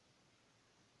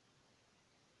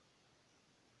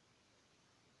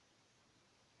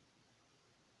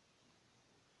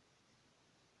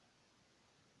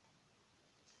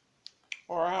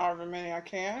or however many I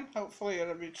can. Hopefully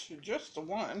it'll be just the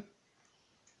one.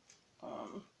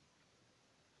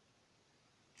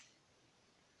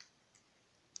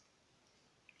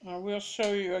 I will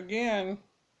show you again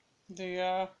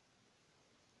the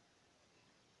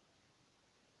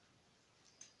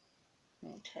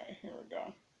okay, here we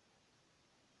go.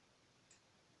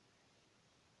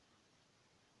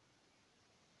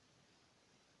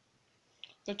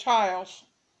 The tiles,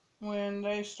 when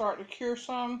they start to cure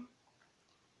some,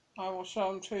 I will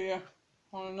show them to you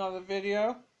on another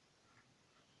video,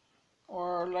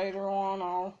 or later on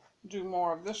I'll do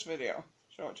more of this video,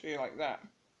 show it to you like that.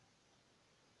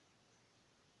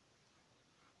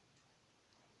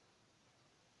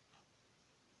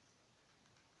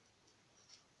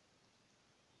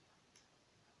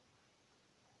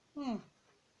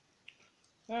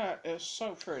 That is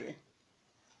so pretty.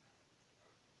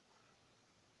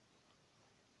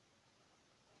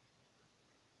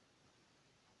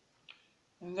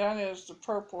 And that is the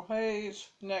purple haze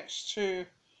next to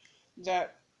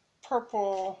that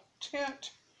purple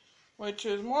tint, which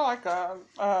is more like a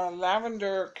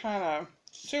lavender kind of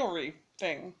silvery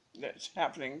thing that's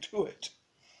happening to it.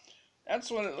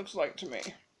 That's what it looks like to me.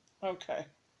 Okay.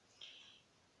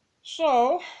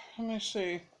 So, let me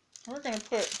see. We're going to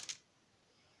put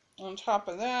on top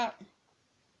of that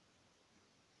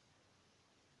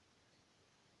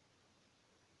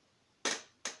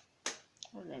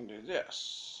we're going to do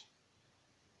this.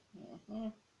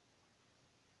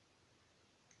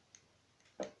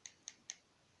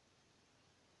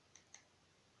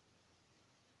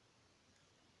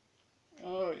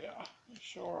 Oh yeah, you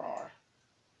sure are.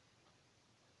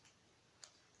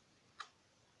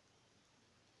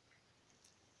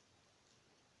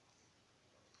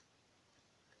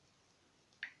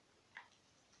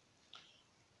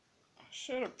 I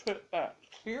should have put that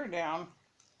clear down.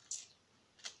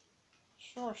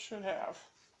 Sure should have.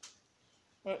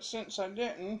 But since I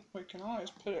didn't, we can always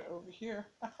put it over here.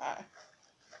 How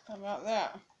about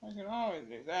that? We can always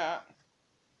do that.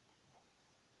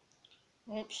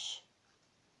 Oops.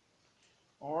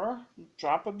 Or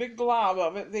drop a big glob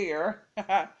of it there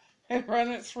and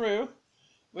run it through.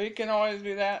 We can always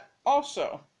do that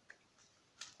also.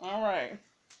 All right.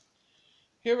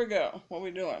 Here we go. What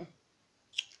we doing?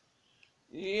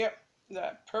 Yep,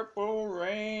 that purple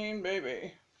rain,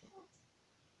 baby.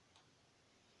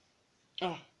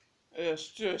 Oh, it's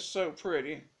just so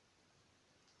pretty.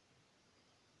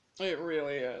 It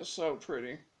really is so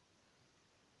pretty.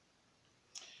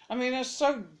 I mean, it's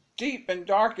so deep and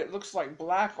dark, it looks like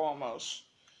black almost.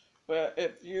 But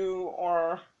if you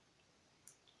are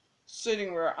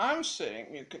sitting where I'm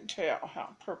sitting, you can tell how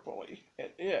purpley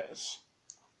it is.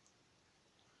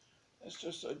 It's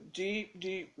just a deep,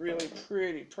 deep, really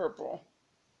pretty purple.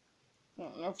 I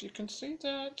don't know if you can see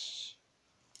that.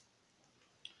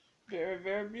 Very,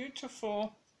 very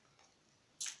beautiful.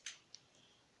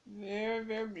 Very,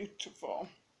 very beautiful.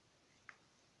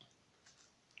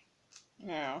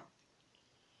 Now,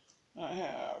 I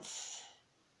have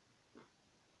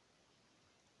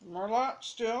Merlot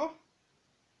still.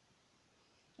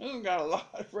 This has got a lot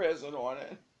of resin on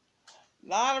it. A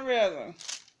lot of resin.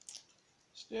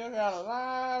 Still got a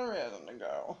lot of resin to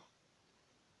go.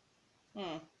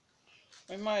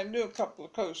 We might do a couple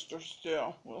of coasters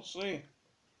still. We'll see.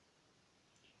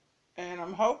 And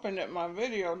I'm hoping that my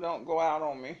video don't go out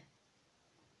on me.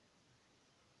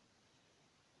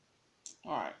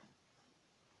 Alright.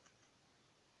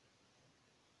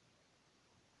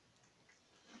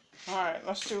 Alright,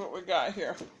 let's see what we got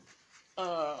here.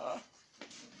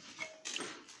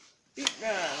 Heat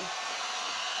gun.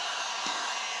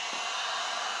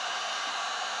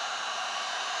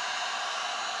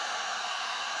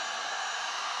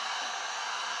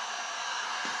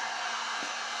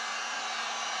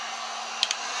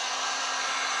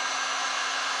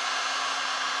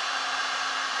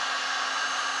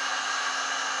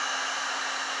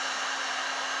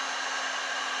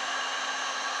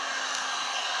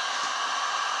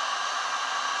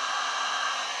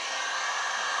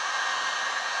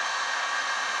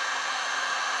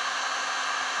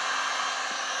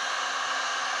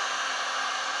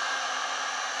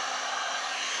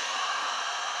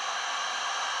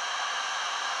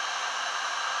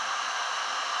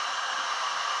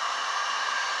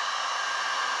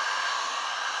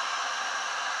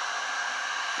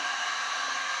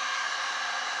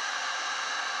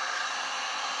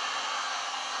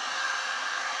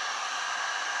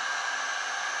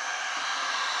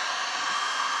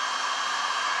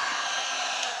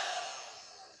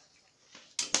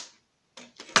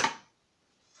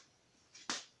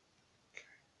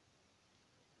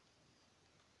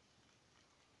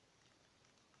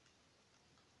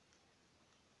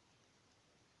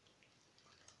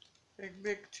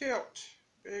 Big tilt.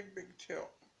 Big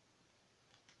tilt.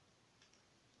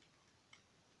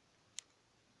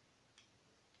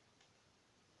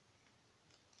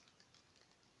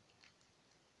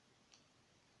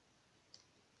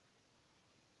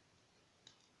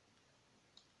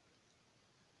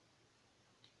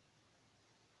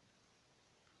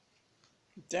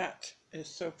 That is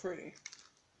so pretty.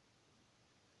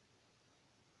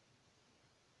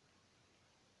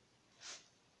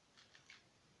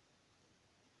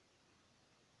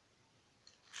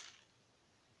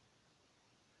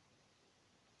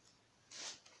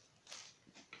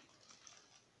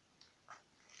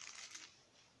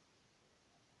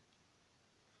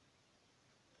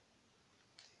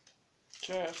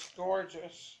 Just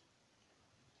gorgeous.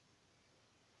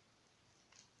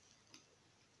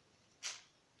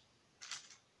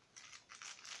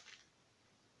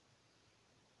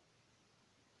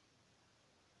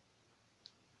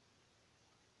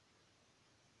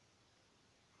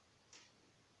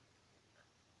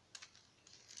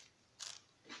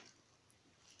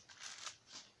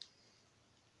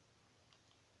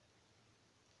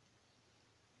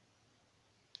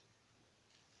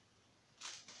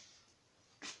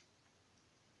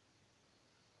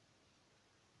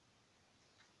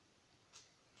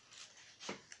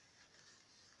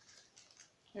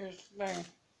 Here's the thing.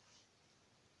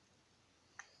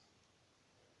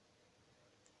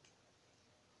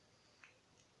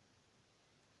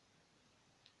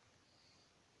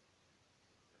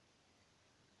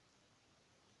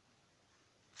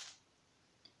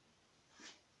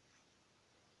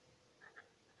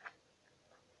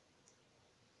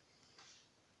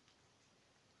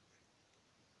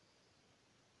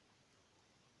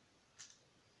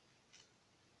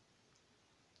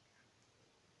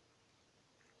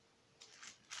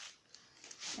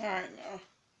 Alright, now,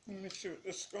 let me see what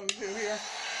this is going to do here.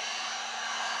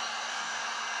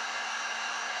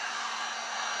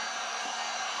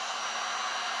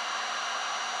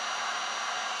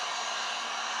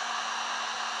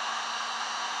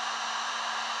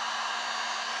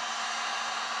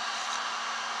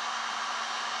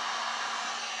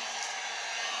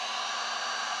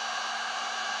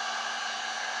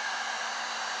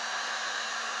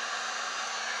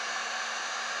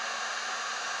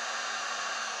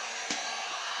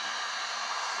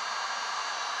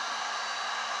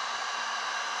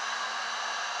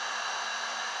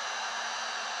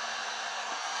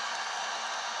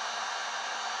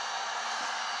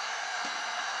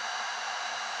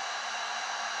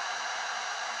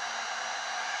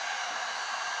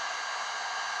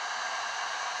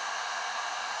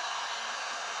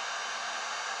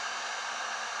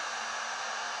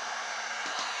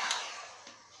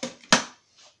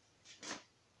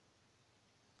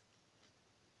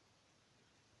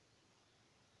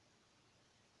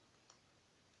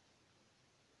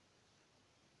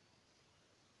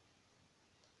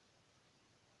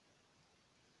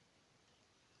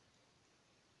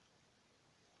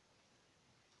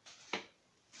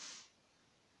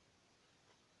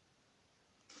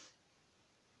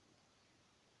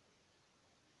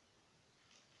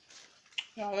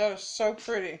 Now that is so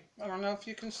pretty. I don't know if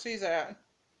you can see that.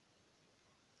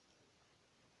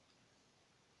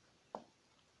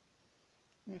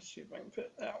 Let me see if I can put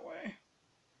it that way.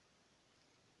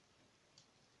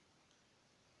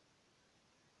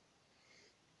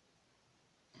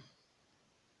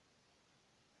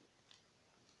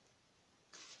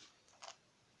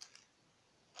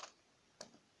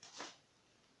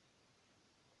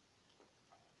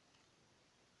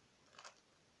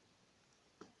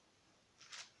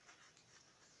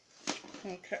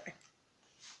 Okay.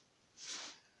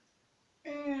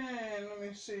 And let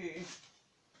me see.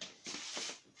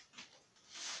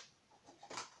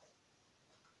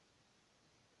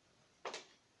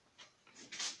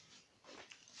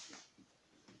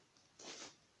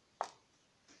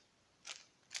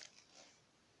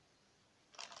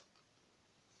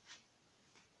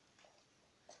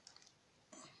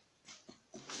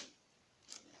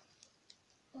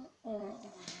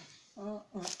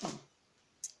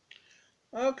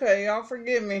 Okay, y'all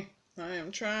forgive me. I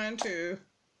am trying to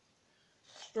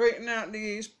straighten out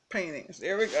these paintings.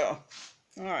 There we go.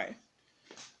 All right.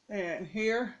 And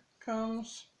here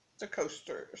comes the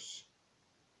coasters.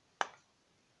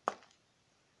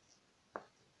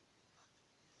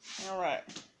 All right.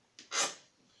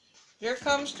 Here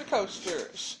comes the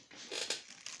coasters.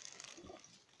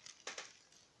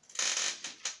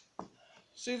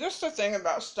 See, this is the thing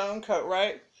about stone coat,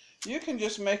 right? You can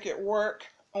just make it work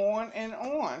on and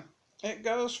on. It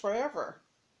goes forever.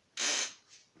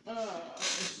 Let's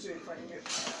see if I can get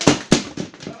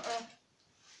that.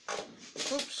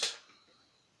 Oops.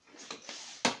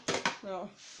 No.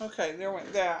 Okay, there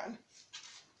went that.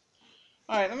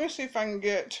 Alright, let me see if I can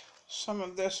get some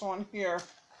of this on here,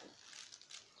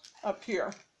 up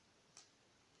here.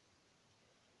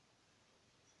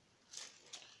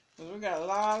 Because we got a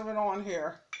lot of it on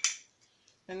here.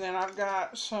 And then I've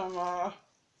got some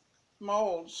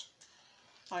molds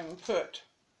I can put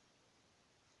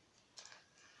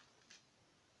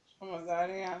some of that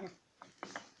in.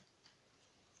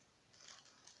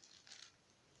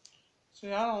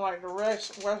 See, I don't like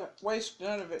to waste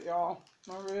none of it, y'all.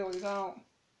 I really don't.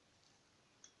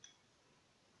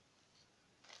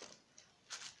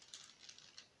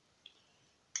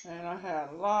 And I had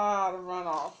a lot of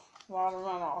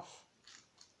runoff,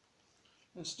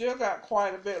 and still got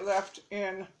quite a bit left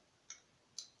in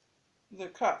the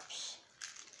cups.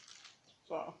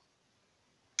 So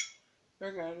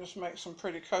they're going to just make some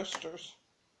pretty coasters.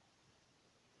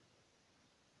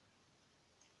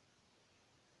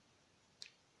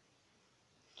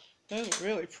 Those are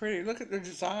really pretty. Look at the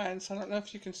designs. I don't know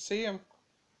if you can see them.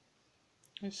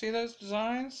 You see those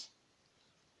designs?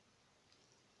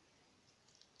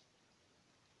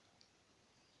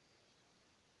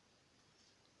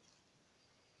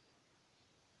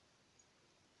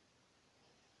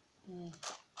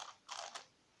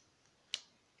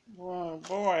 Whoa,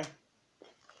 boy.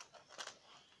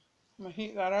 I'm going to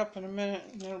heat that up in a minute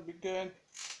and it'll be good.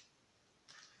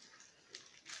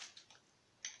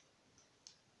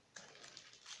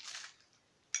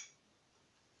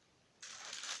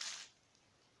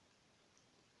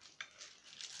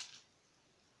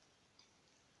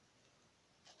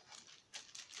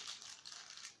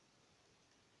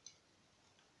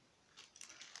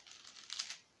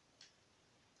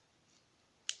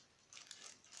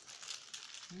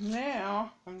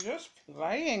 Now, I'm just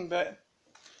playing, but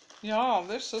y'all,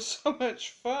 this is so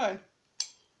much fun.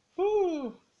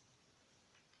 Woo!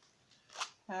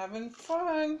 Having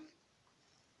fun.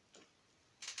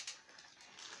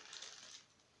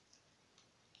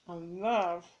 I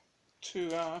love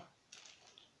to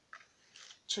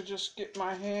just get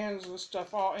my hands and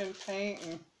stuff all in paint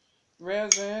and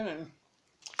resin, and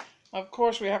of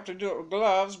course we have to do it with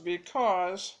gloves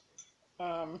because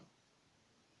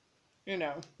you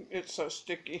know, it's so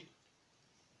sticky,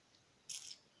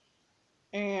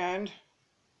 and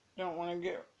don't want to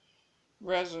get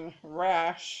resin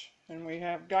rash, and we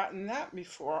have gotten that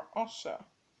before also.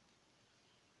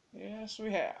 Yes,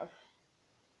 we have.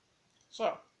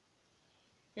 So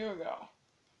here we go.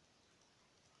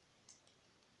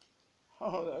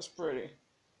 Oh, that's pretty.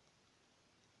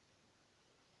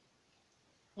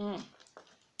 The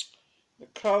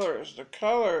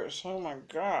colors, oh my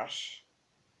gosh.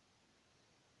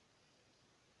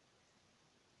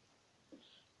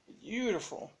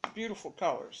 Beautiful, beautiful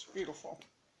colors, beautiful.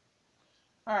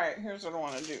 Alright, here's what I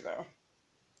want to do though.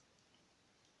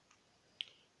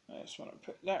 I just want to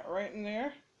put that right in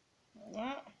there, like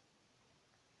that.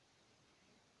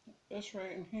 This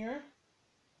right in here,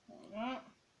 like that.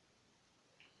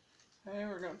 Okay,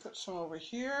 we're going to put some over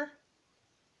here.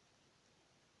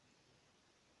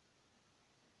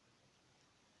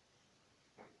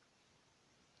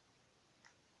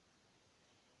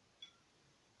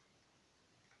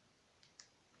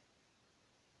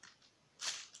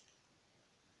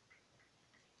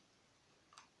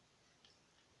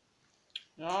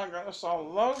 Now I got this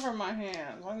all over my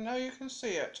hands. I know you can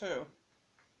see it too.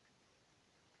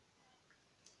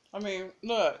 I mean,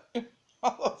 look,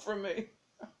 all over me.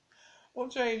 We'll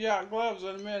change out gloves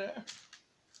in a minute.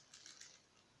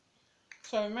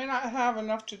 So we may not have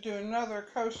enough to do another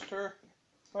coaster,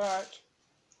 but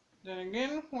then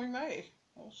again, we may.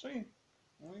 We'll see.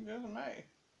 We just may.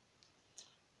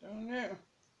 Don't know.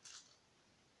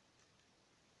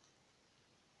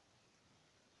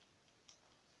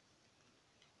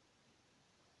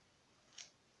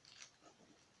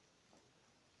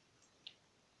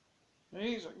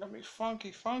 These are going to be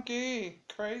funky, funky.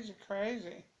 Crazy,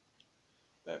 crazy.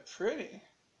 But pretty.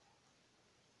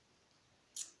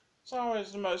 It's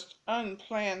always the most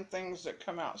unplanned things that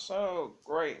come out so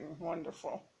great and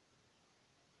wonderful.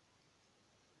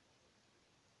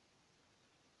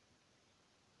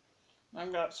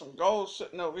 I've got some gold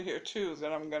sitting over here too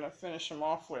that I'm going to finish them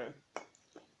off with.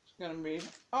 It's going to be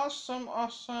awesome,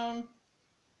 awesome.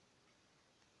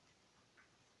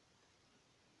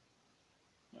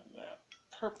 Got that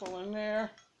purple in there.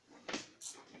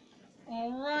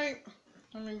 Alright,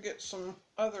 let me get some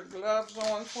other gloves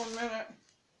on for a minute.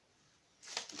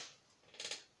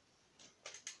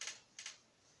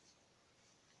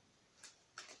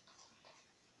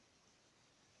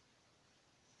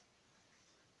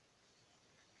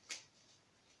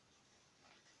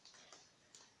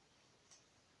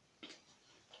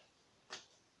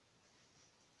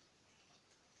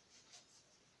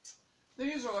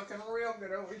 These are looking real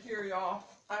good over here, y'all.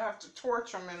 I have to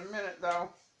torch them in a minute, though.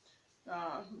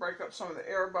 Break up some of the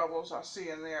air bubbles I see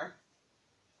in there.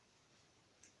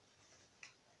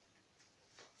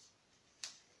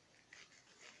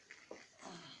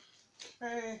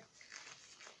 Okay.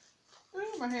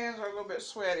 Ooh, my hands are a little bit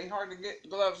sweaty. Hard to get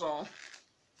gloves on.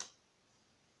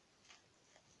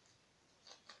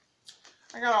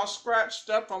 I got all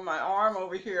scratched up on my arm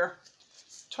over here.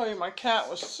 I told you my cat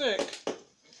was sick.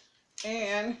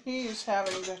 And he's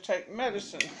having to take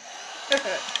medicine. He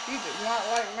does not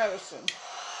like medicine.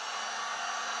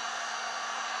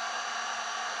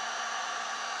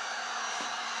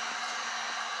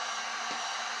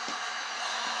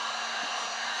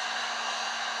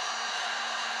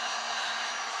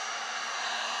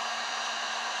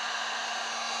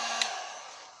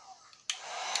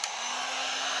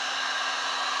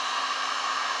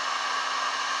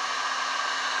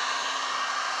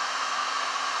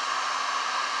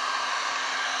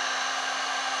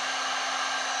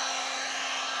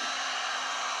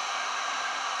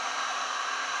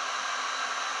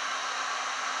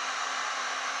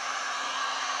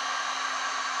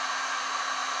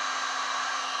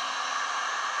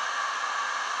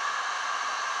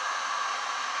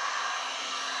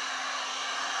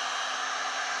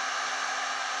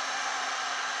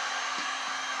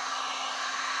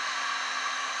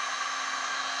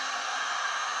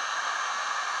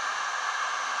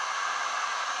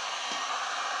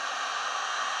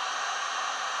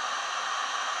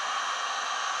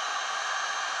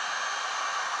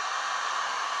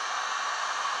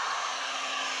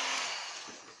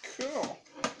 Cool.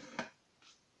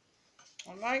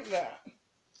 I like that.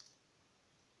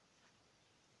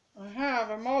 I have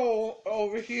a mole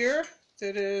over here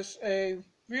that is a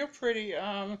real pretty,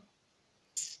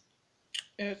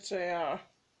 it's a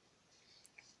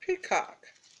peacock.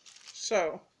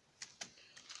 So,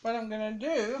 what I'm going to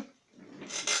do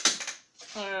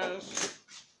is,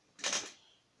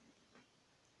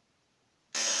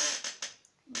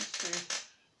 let's see,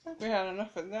 I think we had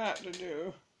enough of that to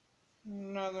do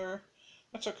another,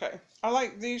 that's okay. I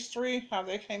like these three, how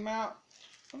they came out.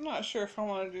 I'm not sure if I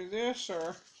want to do this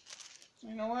or,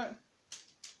 you know what,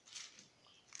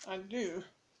 I do.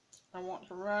 I want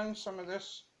to run some of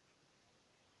this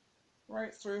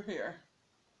right through here.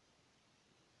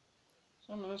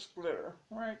 Some of this glitter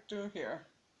right through here.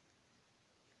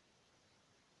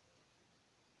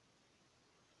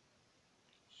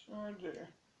 Sure do.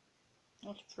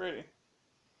 That's pretty.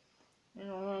 We're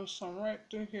going to run some right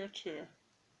through here too.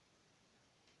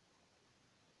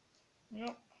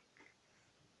 Yep.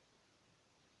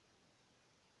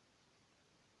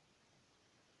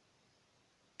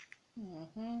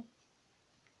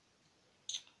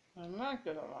 I'm not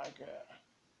going to like it.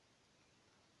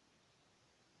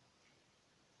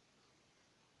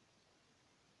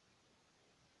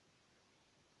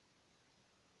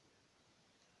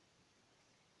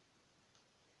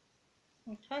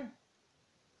 Okay.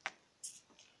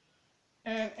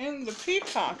 And in the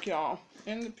peacock, y'all,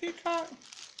 in the peacock,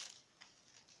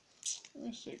 let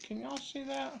me see, can y'all see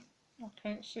that? I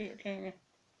can't see it, can you?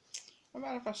 How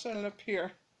about if I set it up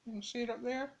here? You can see it up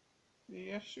there?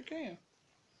 Yes, you can.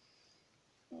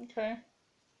 Okay.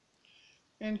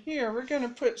 And here, we're going to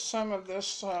put some of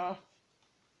this up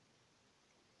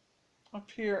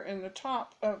here in the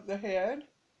top of the head.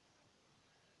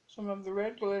 Some of the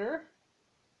red glitter.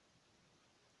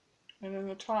 And in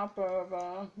the top of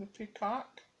the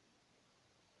peacock.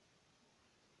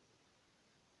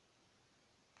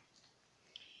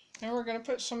 And we're going to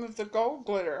put some of the gold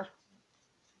glitter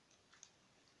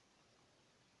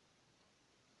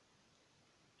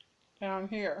down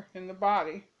here in the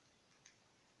body,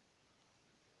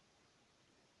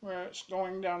 where it's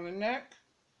going down the neck.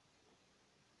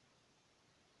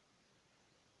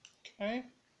 Okay.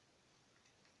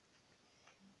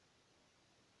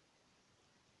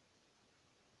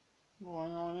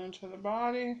 Going on into the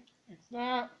body, like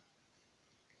that.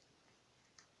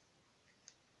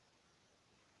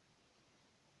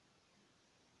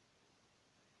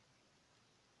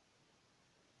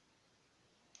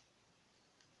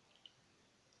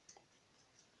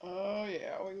 Oh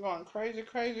yeah, we're going crazy,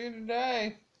 crazy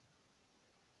today.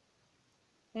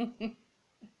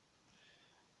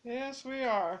 Yes, we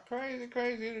are. Crazy,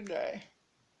 crazy today.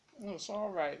 It's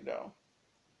all right, though.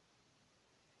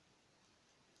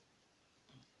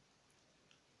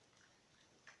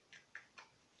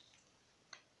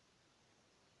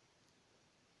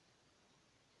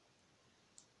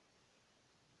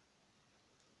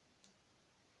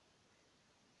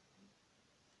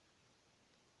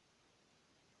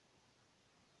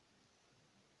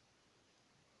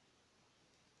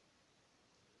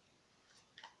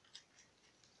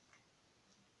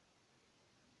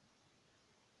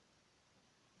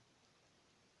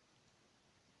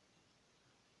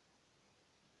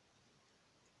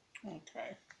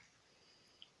 Okay.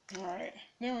 Alright.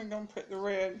 Then we're going to put the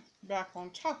red back on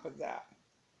top of that.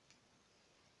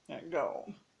 That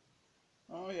gold.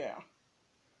 Oh yeah.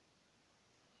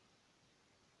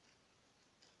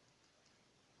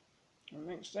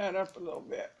 Mix that up a little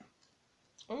bit.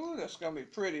 Ooh, that's going to be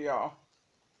pretty, y'all.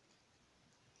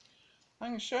 I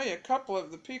can show you a couple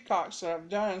of the peacocks that I've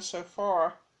done so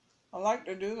far. I like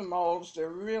to do the molds. They're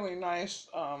really nice.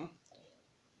 I'm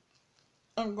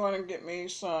going to get me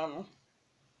some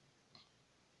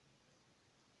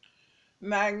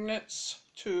magnets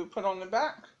to put on the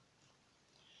back.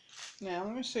 Now,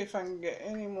 let me see if I can get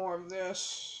any more of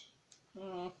this.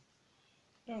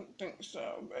 Don't think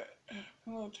so, but a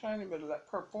little tiny bit of that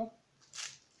purple.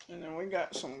 And then we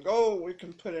got some gold we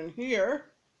can put in here.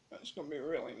 That's going to be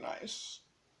really nice.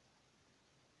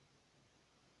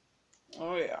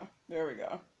 Oh yeah, there we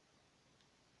go.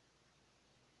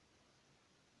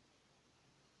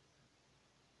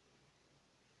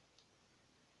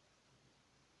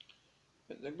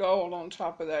 Put the gold on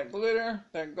top of that glitter,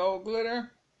 that gold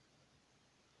glitter.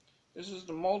 This is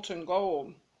the molten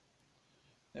gold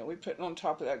that we put on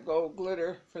top of that gold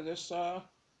glitter for this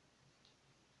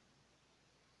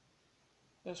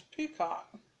this peacock.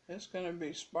 It's going to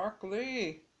be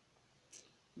sparkly.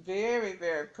 Very,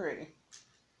 very pretty.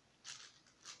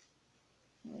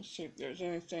 Let's see if there's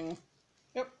anything.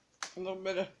 Yep, a little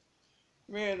bit of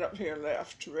red up here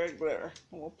left, red glitter.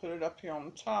 And we'll put it up here on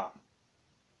the top.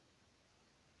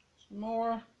 Some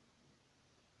more.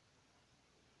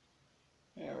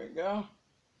 There we go.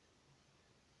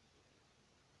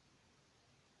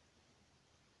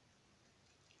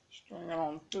 String it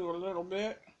on through a little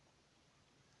bit.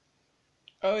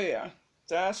 Oh yeah,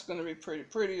 that's going to be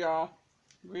pretty, y'all.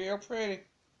 Real pretty.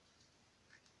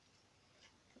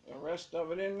 The rest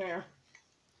of it in there.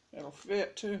 It'll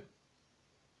fit too.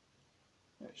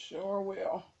 It sure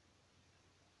will.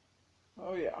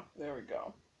 Oh yeah, there we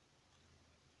go.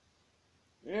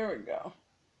 There we go.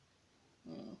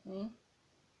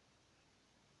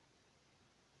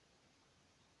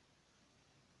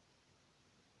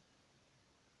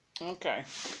 Okay.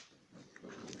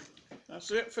 That's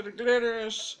it for the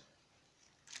glitters.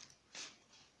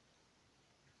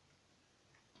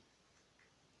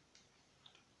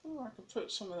 Oh, I could put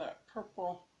some of that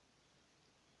purple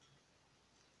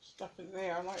stuff in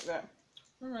there. I like that.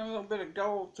 A little bit of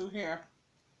gold through here.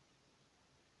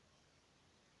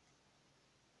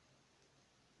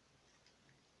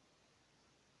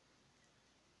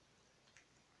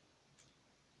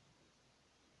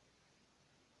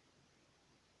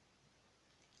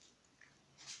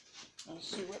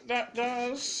 Let's see what that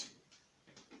does.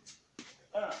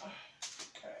 Okay.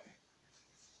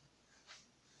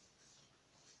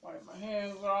 Wipe my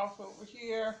hands off over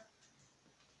here.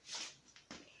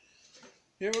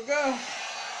 Here we go.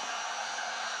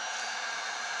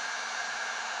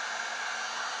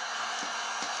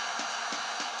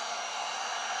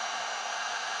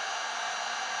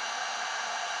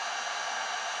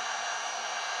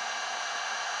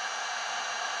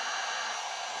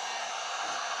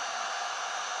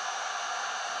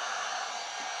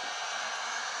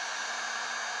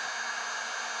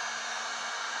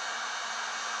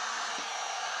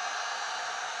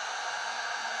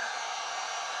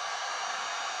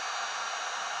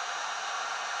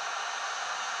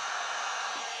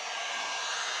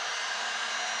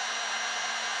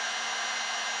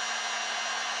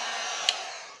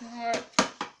 Alright,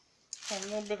 have a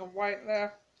little bit of white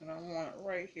left, and I want it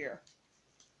right here.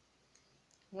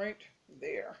 Right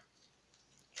there.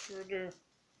 Sure do.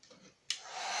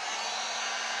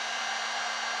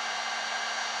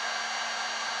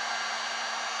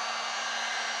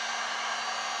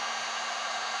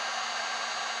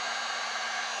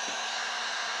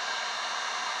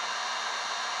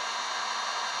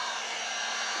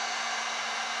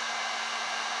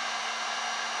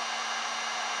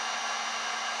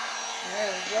 There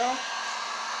we go.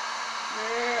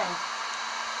 Yeah.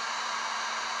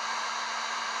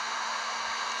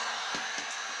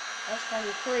 That's going to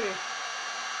be pretty.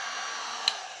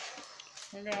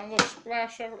 We got a little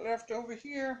splash of it left over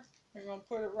here. We're going to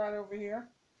put it right over here.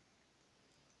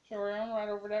 So we're on right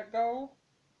over that gold.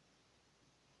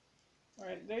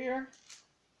 Right there.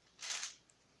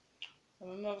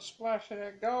 And another splash of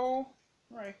that gold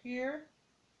right here.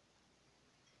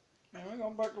 And we're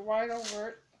going to put the white over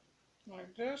it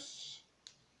like this.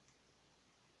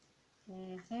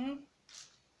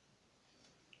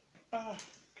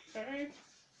 Okay.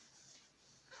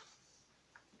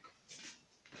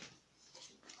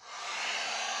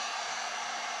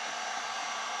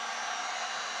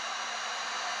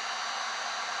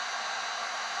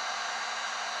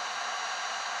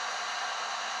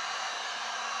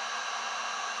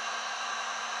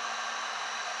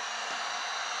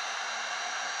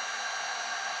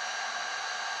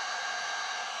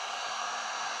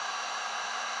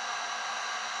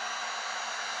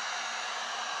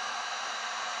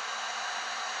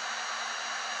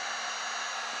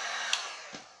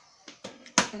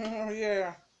 Oh,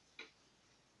 yeah.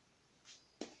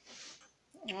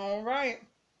 All right.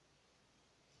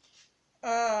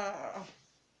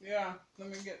 Yeah, let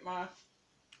me get my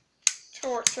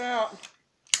torch out.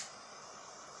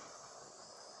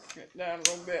 Get down a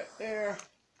little bit there.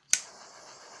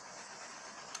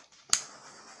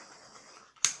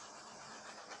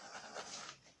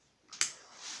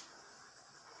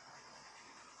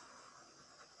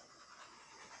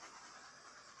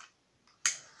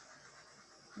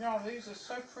 Y'all, these are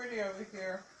so pretty over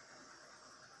here.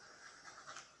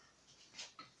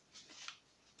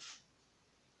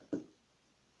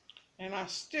 And I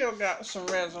still got some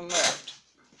resin left.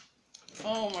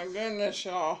 Oh my goodness,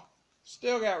 y'all.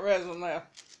 Still got resin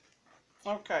left.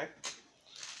 Okay.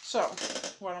 So,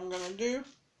 what I'm going to do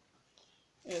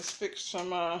is fix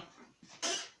some, gotta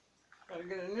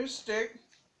get a new stick.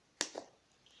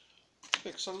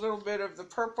 Fix a little bit of the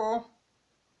purple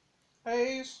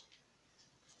haze.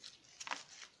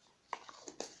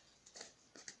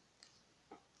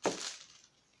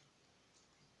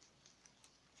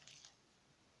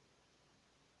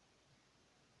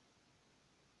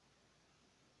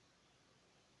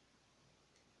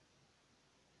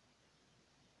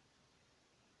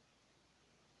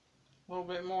 A little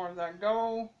bit more of that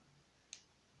gold.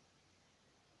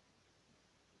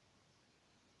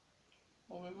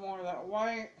 A little bit more of that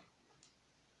white.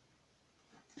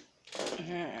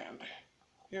 And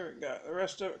here we go. The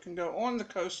rest of it can go on the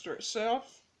coaster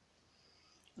itself.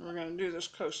 And we're going to do this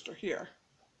coaster here.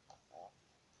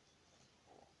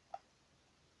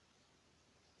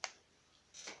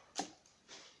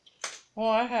 Well,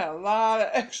 I had a lot of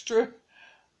extra.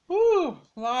 Woo!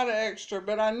 A lot of extra.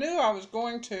 But I knew I was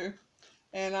going to.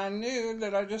 And I knew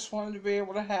that I just wanted to be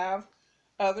able to have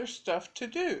other stuff to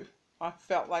do. I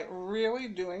felt like really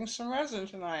doing some resin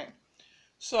tonight.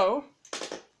 So,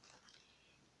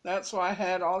 that's why I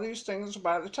had all these things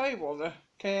by the table. The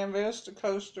canvas, the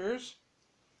coasters,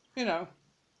 you know.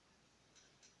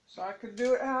 So I could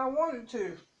do it how I wanted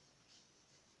to.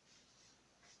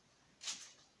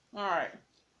 Alright.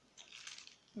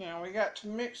 Now we got to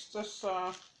mix this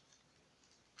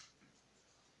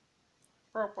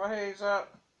purple haze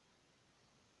up.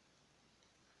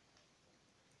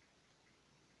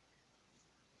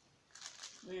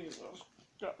 These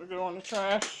got to go in the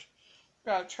trash.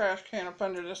 Got a trash can up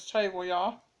under this table,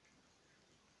 y'all.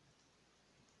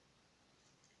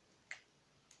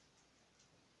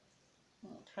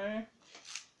 Okay.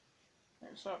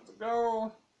 Mix up the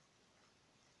gold.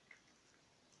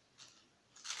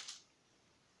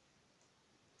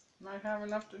 Might have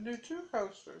enough to do 2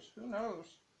 coasters. Who knows?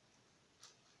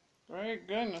 Great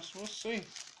goodness, we'll see.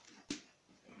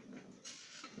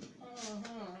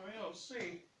 We'll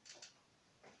see.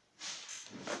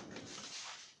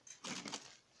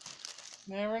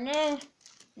 Never know.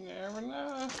 Never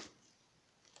know.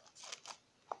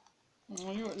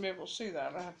 Well, you wouldn't be able to see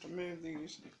that. I have to move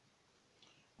these.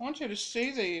 I want you to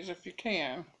see these if you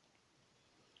can.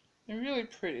 They're really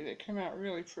pretty. They come out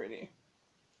really pretty.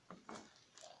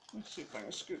 Let's see if I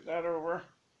can scoot that over.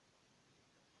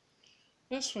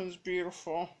 This one's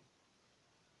beautiful.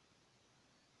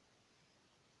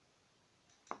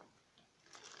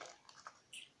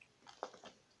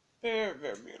 Very,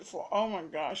 very beautiful. Oh my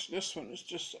gosh, this one is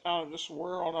just out of this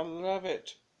world. I love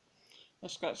it.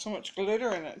 It's got so much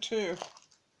glitter in it too.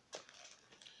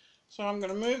 So I'm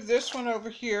going to move this one over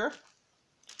here.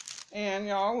 And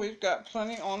y'all, we've got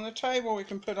plenty on the table we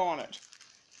can put on it.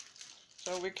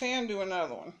 So we can do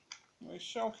another one. We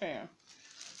sure can.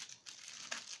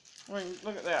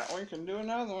 Look at that. We can do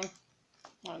another one.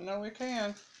 I know we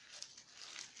can.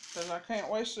 Because I can't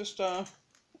waste this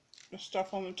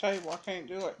stuff on the table. I can't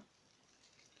do it.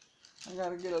 I got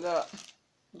to get it up.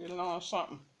 Get it on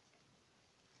something.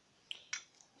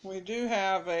 We do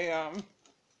have a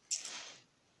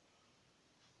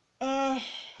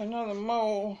another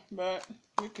mold, but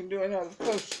we can do another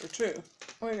coaster too.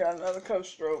 We got another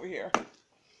coaster over here.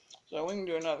 So we can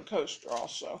do another coaster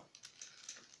also.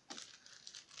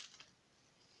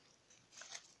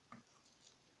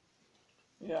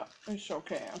 Yeah, we sure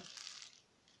can.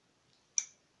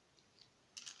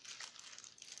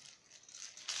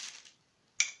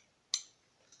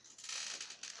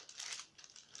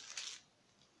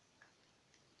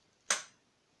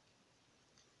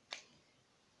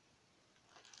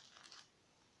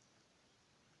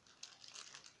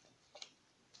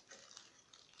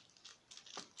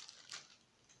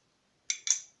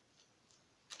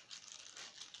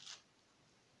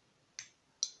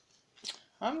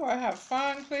 I'm going to have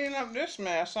fun cleaning up this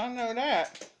mess. I know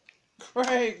that.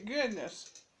 Great goodness.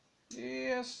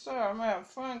 Yes, sir. I'm going to have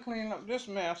fun cleaning up this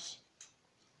mess.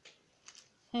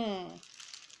 Well,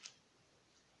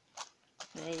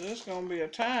 this gonna be a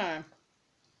time.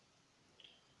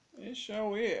 It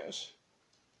sure is.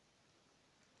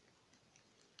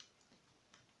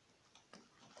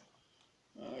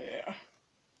 Oh yeah.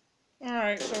 All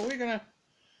right, so we're gonna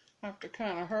have to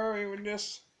kind of hurry with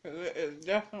this because it is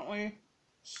definitely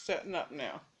setting up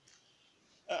now.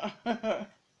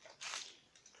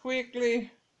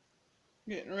 Quickly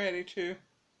getting ready to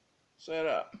set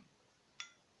up.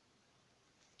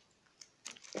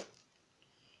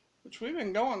 Which we've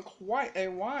been going quite a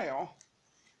while.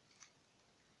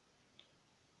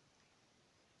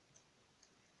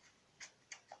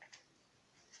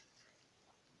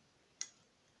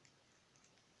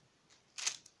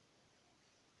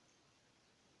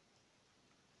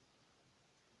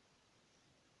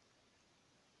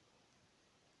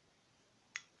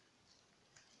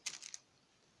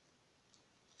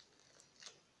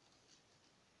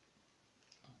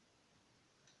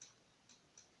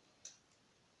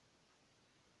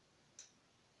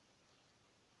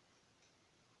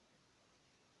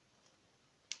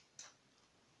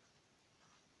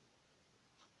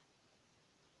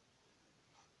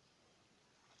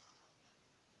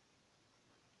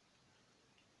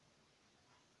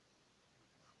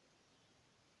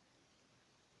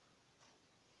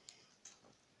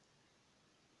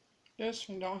 This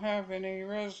one don't have any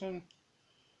resin,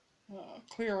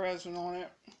 clear resin on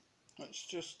it. It's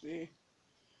just the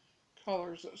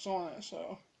colors that's on it,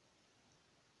 so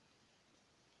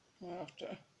I have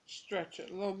to stretch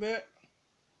it a little bit.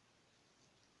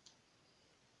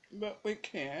 But we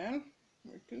can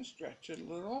stretch it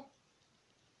a little.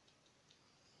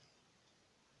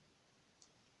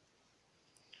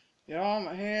 Y'all,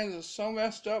 my hands are so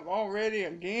messed up already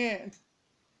again.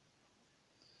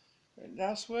 But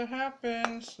that's what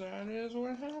happens. That is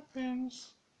what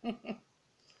happens.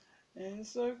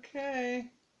 It's okay.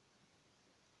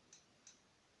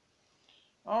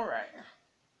 All right.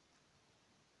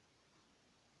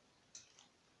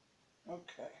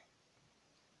 Okay.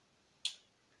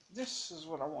 This is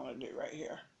what I want to do right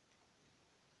here.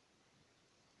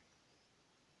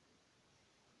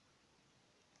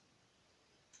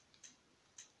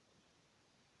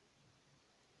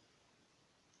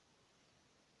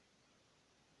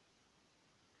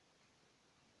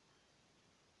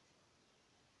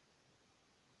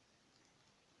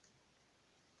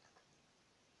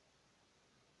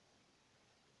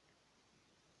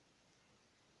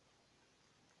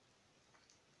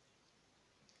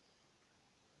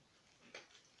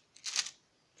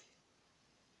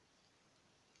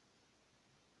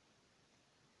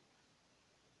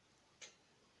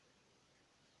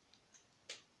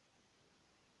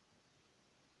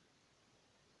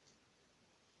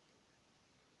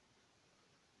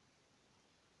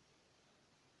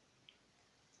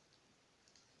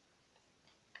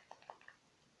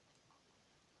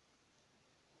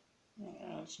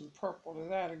 Add some purple to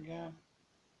that again.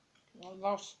 I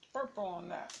lost purple on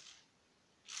that.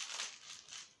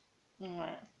 All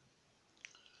right.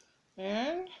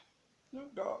 And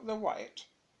the white.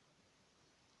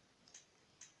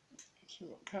 Let's see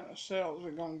what kind of cells we're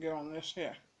going to get on this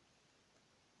here.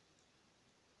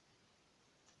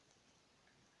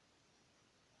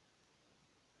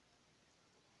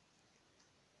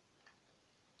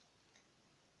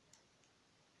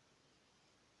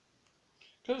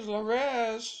 Because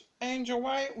Lorez Angel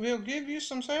White will give you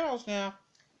some cells now.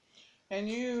 And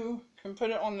you can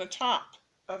put it on the top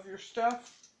of your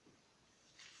stuff.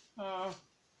 I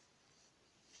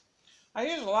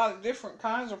use a lot of different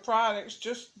kinds of products,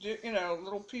 just, you know,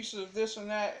 little pieces of this and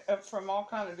that from all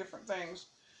kinds of different things.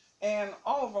 And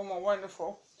all of them are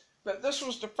wonderful. But this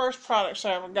was the first products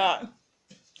I ever got.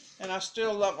 And I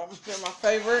still love them. They're my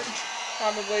favorite,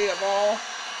 probably of all.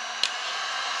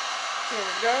 Here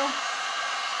we go.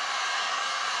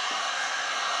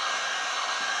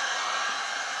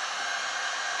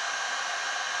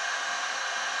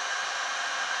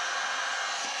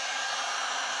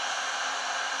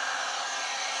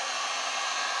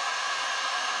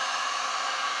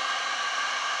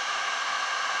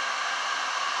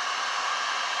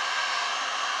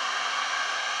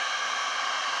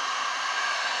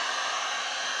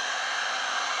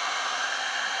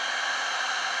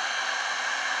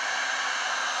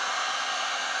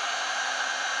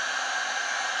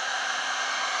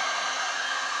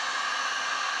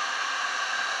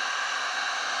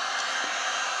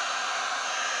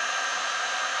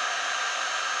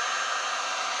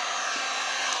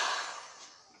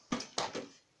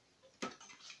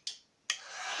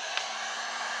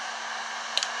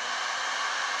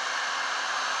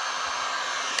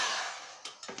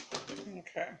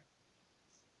 Okay.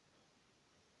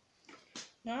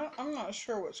 Now, I'm not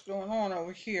sure what's going on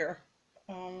over here.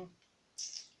 Um,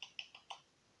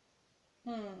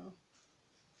 hmm.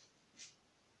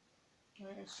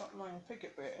 Maybe something I can pick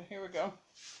it with. Here we go.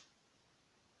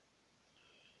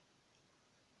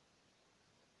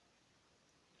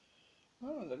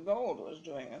 Oh, the gold was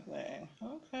doing a thing.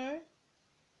 Okay.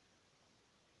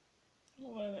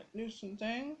 We'll let it do some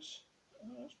things. Oh,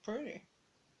 that's pretty.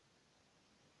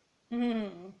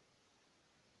 Hmm.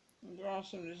 Draw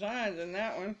some designs in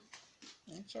that one.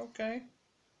 That's okay.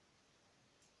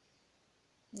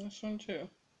 This one too.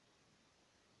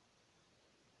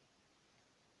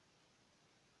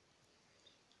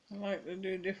 I like to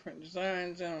do different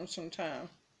designs in them sometime.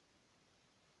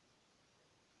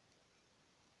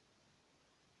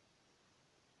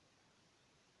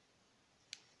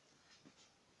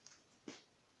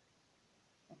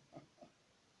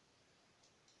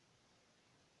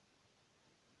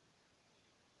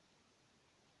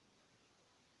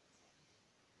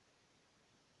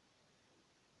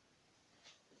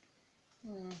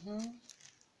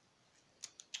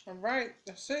 All right,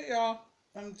 that's it, y'all.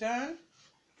 I'm done.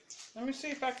 Let me see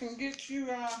if I can get you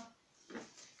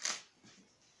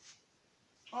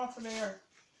off of there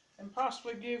and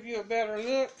possibly give you a better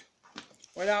look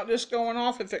without this going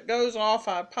off. If it goes off,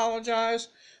 I apologize,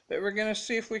 but we're going to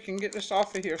see if we can get this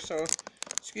off of here. So,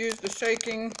 excuse the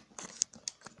shaking.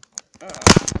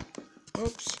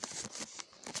 Oops.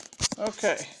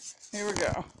 Okay, here we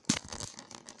go.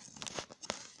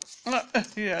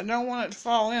 Yeah, I don't want it to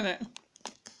fall in it.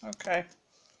 Okay.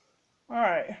 All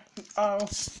right.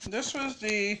 This was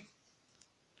the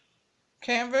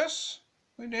canvas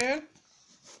we did.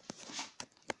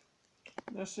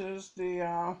 This is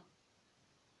the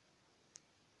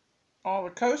all the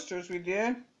coasters we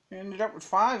did. We ended up with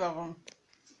 5 of them.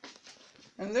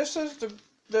 And this is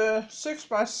the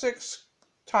 6x6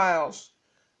 tiles.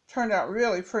 Turned out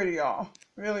really pretty, y'all.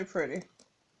 Really pretty.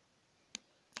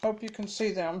 Hope you can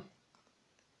see them.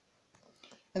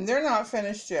 And they're not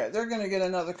finished yet. They're going to get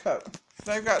another coat.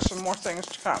 They've got some more things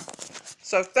to come.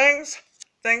 So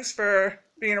thanks for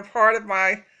being a part of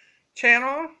my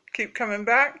channel. Keep coming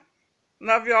back.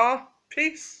 Love y'all.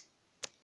 Peace.